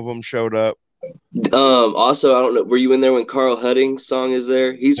 and some of them showed up. Also, I don't know. Were you in there when Carl Hudding's song is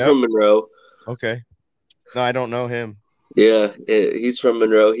there? He's from Monroe. Okay. No, I don't know him. Yeah, he's from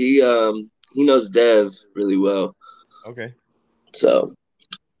Monroe. He knows Dev really well. Okay. So,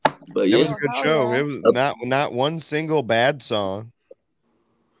 but yeah, it was a good show. It was not one single bad song.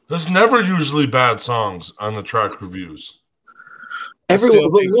 There's never usually bad songs on the track reviews.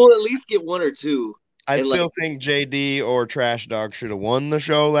 Everyone will at least get one or two. I still think JD or Trash Dog should have won the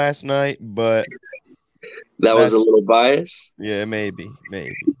show last night, but that was a little biased. Yeah, maybe.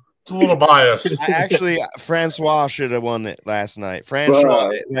 It's a little biased. Actually, Francois should have won it last night.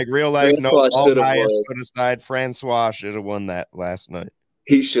 Francois, like real life, all bias put aside, Francois should have won that last night.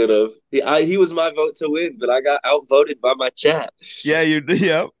 He should have. He was my vote to win, but I got outvoted by my chat. Yeah, you did.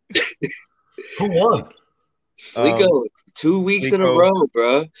 Yep. Who won? Slico, 2 weeks in a row,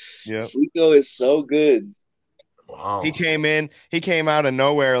 bro. Yep. Slico is so good. Wow. He came out of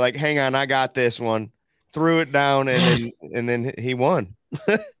nowhere, like, hang on, I got this one. Threw it down, and then he won.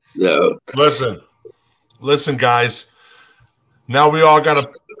 No. Listen, guys. Now we all got to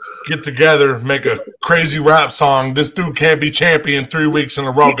get together, make a crazy rap song. This dude can't be champion 3 weeks in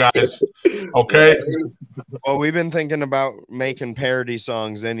a row, guys. Okay? Well, we've been thinking about making parody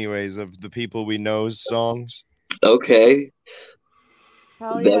songs anyways of the people we know's songs. Okay.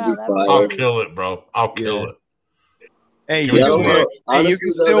 Hell yeah. I'll kill it, bro. I'll kill it. Hey, you can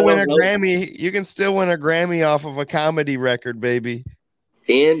still win a Grammy. You can still win a Grammy off of a comedy record, baby.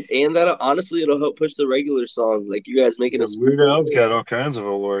 And that honestly, it'll help push the regular song. Like you guys making us. Weird Al's got all kinds of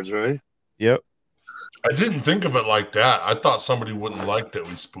awards, right? Yep. I didn't think of it like that. I thought somebody wouldn't like that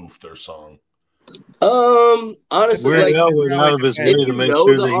we spoofed their song. Honestly, Weird Al went out of his way to make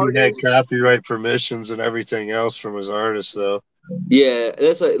sure that he had copyright permissions and everything else from his artist, though. Yeah,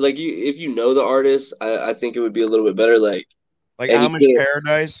 that's like you. If you know the artist, I think it would be a little bit better. Like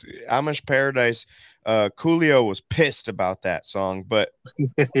Amish Paradise. Coolio was pissed about that song, but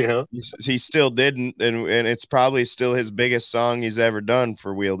yeah, he still didn't, and it's probably still his biggest song he's ever done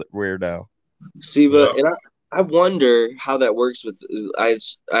for Weird Al. See, but and I wonder how that works with. I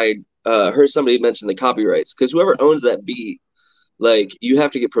heard somebody mention the copyrights because whoever owns that beat, like you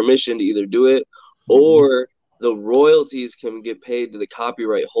have to get permission to either do it or the royalties can get paid to the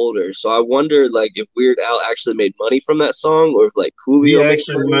copyright holder. So I wonder, like, if Weird Al actually made money from that song, or if like He Coolio made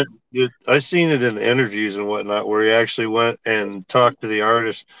actually money. went. I seen it in interviews and whatnot, where he actually went and talked to the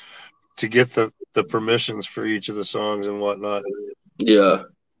artist to get the permissions for each of the songs and whatnot. Yeah.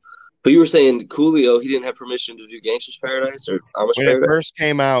 But you were saying Coolio, he didn't have permission to do Gangsta's Paradise or Amish When it Paradise? first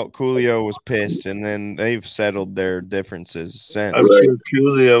came out, Coolio was pissed, and then they've settled their differences since. I'm sure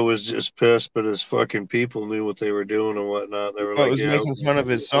Coolio was just pissed, but his fucking people knew what they were doing and whatnot. They were Well, it like, was "Yeah, making fun of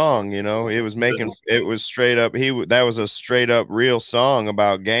his song, you know. It was making it was straight up. That was a straight up real song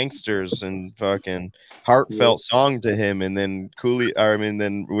about gangsters and fucking heartfelt song to him. And then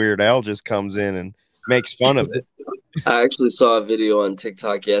then Weird Al just comes in and makes fun of it. I actually saw a video on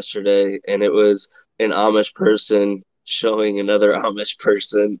TikTok yesterday, and it was an Amish person showing another Amish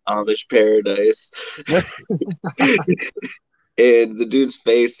person Amish Paradise. And the dude's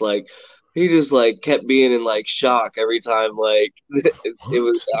face, like, he just like kept being in like shock every time. Like it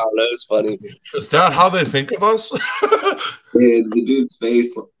was, I don't know, it was funny. Is that how they think of us? And the dude's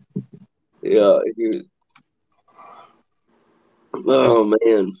face, yeah. Oh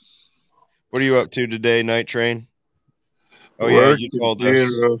man, What are you up to today, Night Train? Oh Work, yeah, you told us.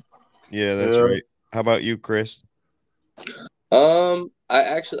 funeral. Yeah, that's right. How about you, Chris? I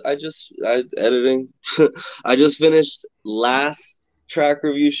editing. I just finished last track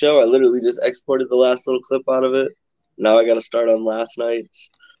review show. I literally just exported the last little clip out of it. Now I got to start on last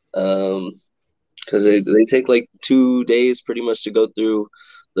night's, because they take like 2 days pretty much to go through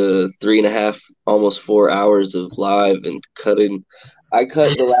the 3.5, almost 4 hours of live and cutting. I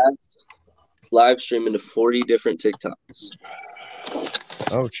cut the last live stream into 40 different TikToks.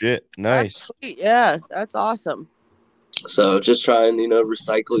 Oh shit, nice. That's sweet. Yeah, that's awesome. So just try and,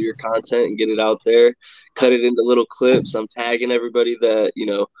 recycle your content and get it out there, cut it into little clips. I'm tagging everybody that,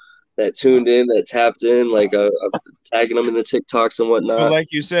 that tuned in, that tapped in, like I'm tagging them in the TikToks and whatnot. Well,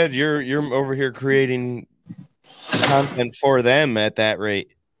 like you said, you're over here creating content for them at that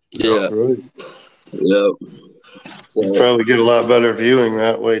rate. Yeah. Right. Yep. So, probably get a lot better viewing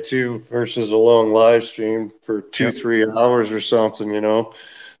that way too versus a long live stream for 2-3 hours or something,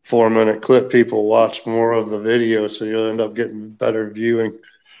 4-minute clip. People watch more of the video, so you'll end up getting better viewing.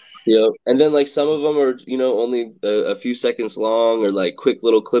 Yeah, and then like some of them are, only a few seconds long, or like quick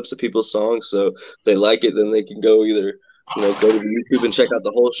little clips of people's songs. So if they like it, then they can go either, go to YouTube and check out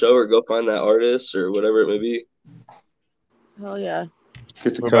the whole show, or go find that artist or whatever it may be. Hell yeah.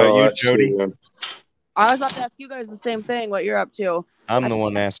 Get to What about you, Jody? I was about to ask you guys the same thing. What you're up to? I'm the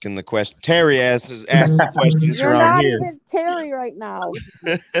one asking the question. Terry asks the questions You're around not here. even Terry right now.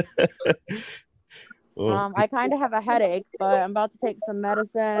 I kind of have a headache, but I'm about to take some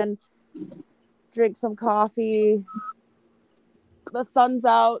medicine, drink some coffee. The sun's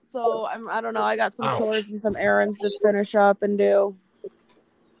out, so I don't know. I got some chores and some errands to finish up and do.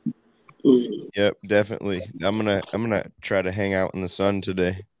 Yep, definitely. I'm gonna try to hang out in the sun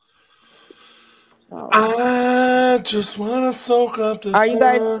today. So. I just wanna soak up the sun. Are you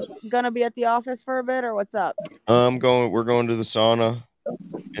guys gonna be at the office for a bit, or what's up? We're going to the sauna,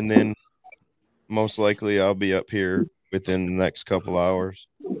 and then most likely I'll be up here within the next couple hours.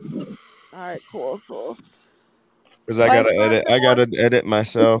 All right, cool. Because I gotta edit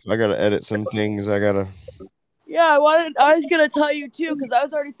myself. I gotta edit some things. Yeah, I was gonna tell you too, because I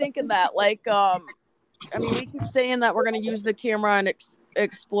was already thinking that. Like, we keep saying that we're gonna use the camera and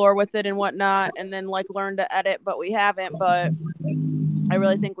explore with it and whatnot, and then like learn to edit, but we haven't. But I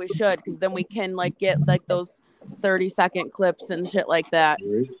really think we should, because then we can like get like those 30-second clips and shit like that.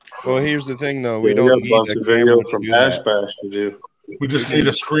 Well, here's the thing though, we got don't a need bunch a of camera video to from do Hash that. Bash to do. We just need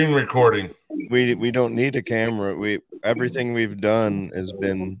a screen recording. We don't need a camera. Everything we've done has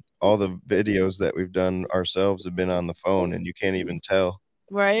been, all the videos that we've done ourselves have been on the phone, and you can't even tell.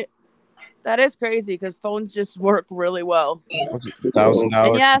 Right? That is crazy, because phones just work really well. What's it, $1,000?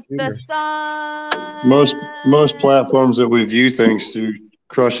 And yes, computer? the sun. Most platforms that we view things through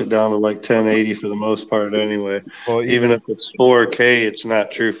crush it down to like 1080 for the most part anyway. Well, even if it's 4K, it's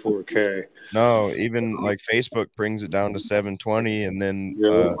not true 4K. No, even like Facebook brings it down to 720, and then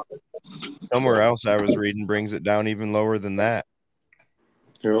somewhere else I was reading brings it down even lower than that.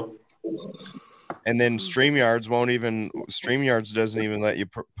 Yeah. And then StreamYards doesn't even let you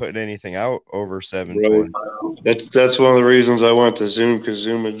put anything out over 720. Right. That's one of the reasons I went to Zoom, because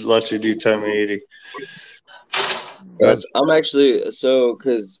Zoom would let you do 1080. I'm actually,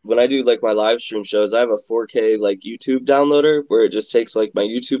 because when I do like my live stream shows, I have a 4K like YouTube downloader where it just takes like my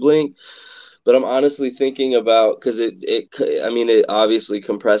YouTube link. But I'm honestly thinking about, because it obviously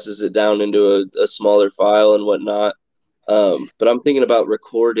compresses it down into a smaller file and whatnot. But I'm thinking about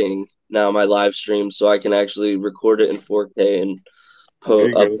recording now my live stream so I can actually record it in 4K and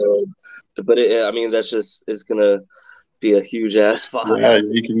upload. But I mean, that's just it's gonna be a huge ass file. Yeah,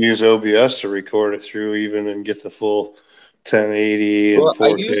 you can use OBS to record it through even and get the full 1080 and 4K. I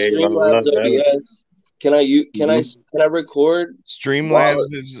use Streamlabs OBS. Can I record?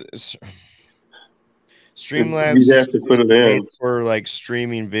 Streamlabs is Streamlabs you have to put it in for like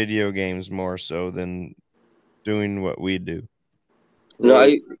streaming video games more so than doing what we do. No,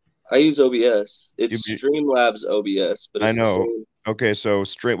 I use OBS. It's Streamlabs OBS, but it's I know. The same. Okay, so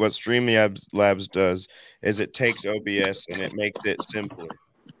what Streamlabs does is it takes OBS and it makes it simpler.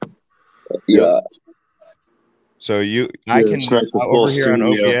 Yeah. So I can over here on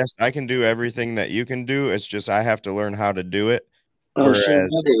OBS, I can do everything that you can do. It's just I have to learn how to do it. Whereas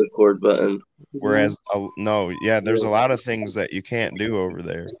the record button. Whereas no, yeah, there's a lot of things that you can't do over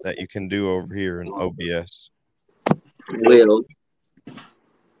there that you can do over here in OBS. Well,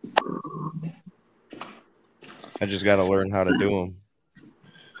 I just got to learn how to do them.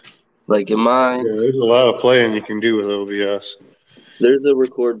 Like in mine, there's a lot of playing you can do with OBS. There's a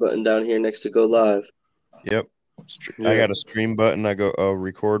record button down here next to go live. Yep. I got a stream button. I go a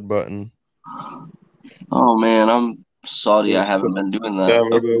record button. Oh man, I'm salty. I haven't been doing that.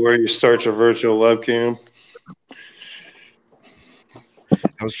 Down where you start your virtual webcam.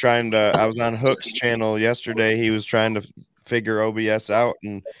 I was on Hook's channel yesterday. He was trying to figure OBS out,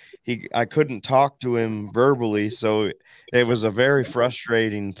 and I couldn't talk to him verbally, so it was a very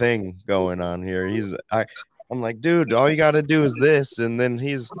frustrating thing going on here. I'm like, dude, all you got to do is this, and then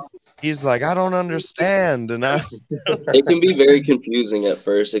he's like, I don't understand, and it can be very confusing at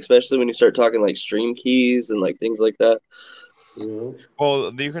first, especially when you start talking like stream keys and like things like that. Yeah.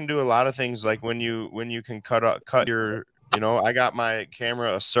 Well, you can do a lot of things, like when you can cut your, I got my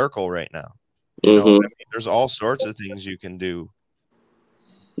camera a circle right now. You know what I mean? There's all sorts of things you can do.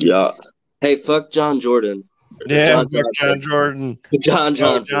 Yeah. Hey, fuck John Jordan. Yeah, John Jordan. John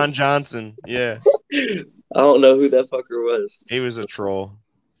Johnson. John Johnson. Yeah. I don't know who that fucker was. He was a troll.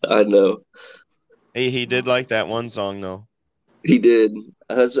 I know. He did like that one song though. He did.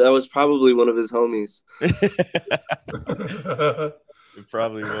 I was probably one of his homies. It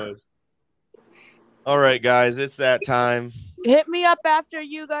probably was. All right, guys, it's that time. Hit me up after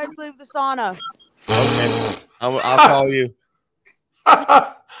you guys leave the sauna. Okay, I'll call you.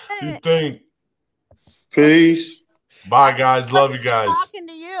 You think? Peace. Bye, guys. Love you guys. Talking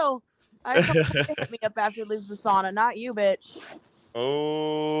to you. I told you to hit me up after you leave the sauna, not you, bitch.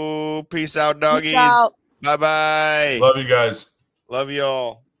 Oh, peace out, doggies. Bye bye. Love you guys. Love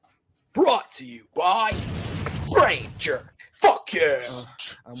y'all. Brought to you by Brain Jerk. Fuck yeah.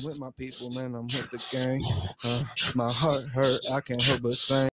 I'm with my people, man. I'm with the gang. My heart hurt. I can't help but sing.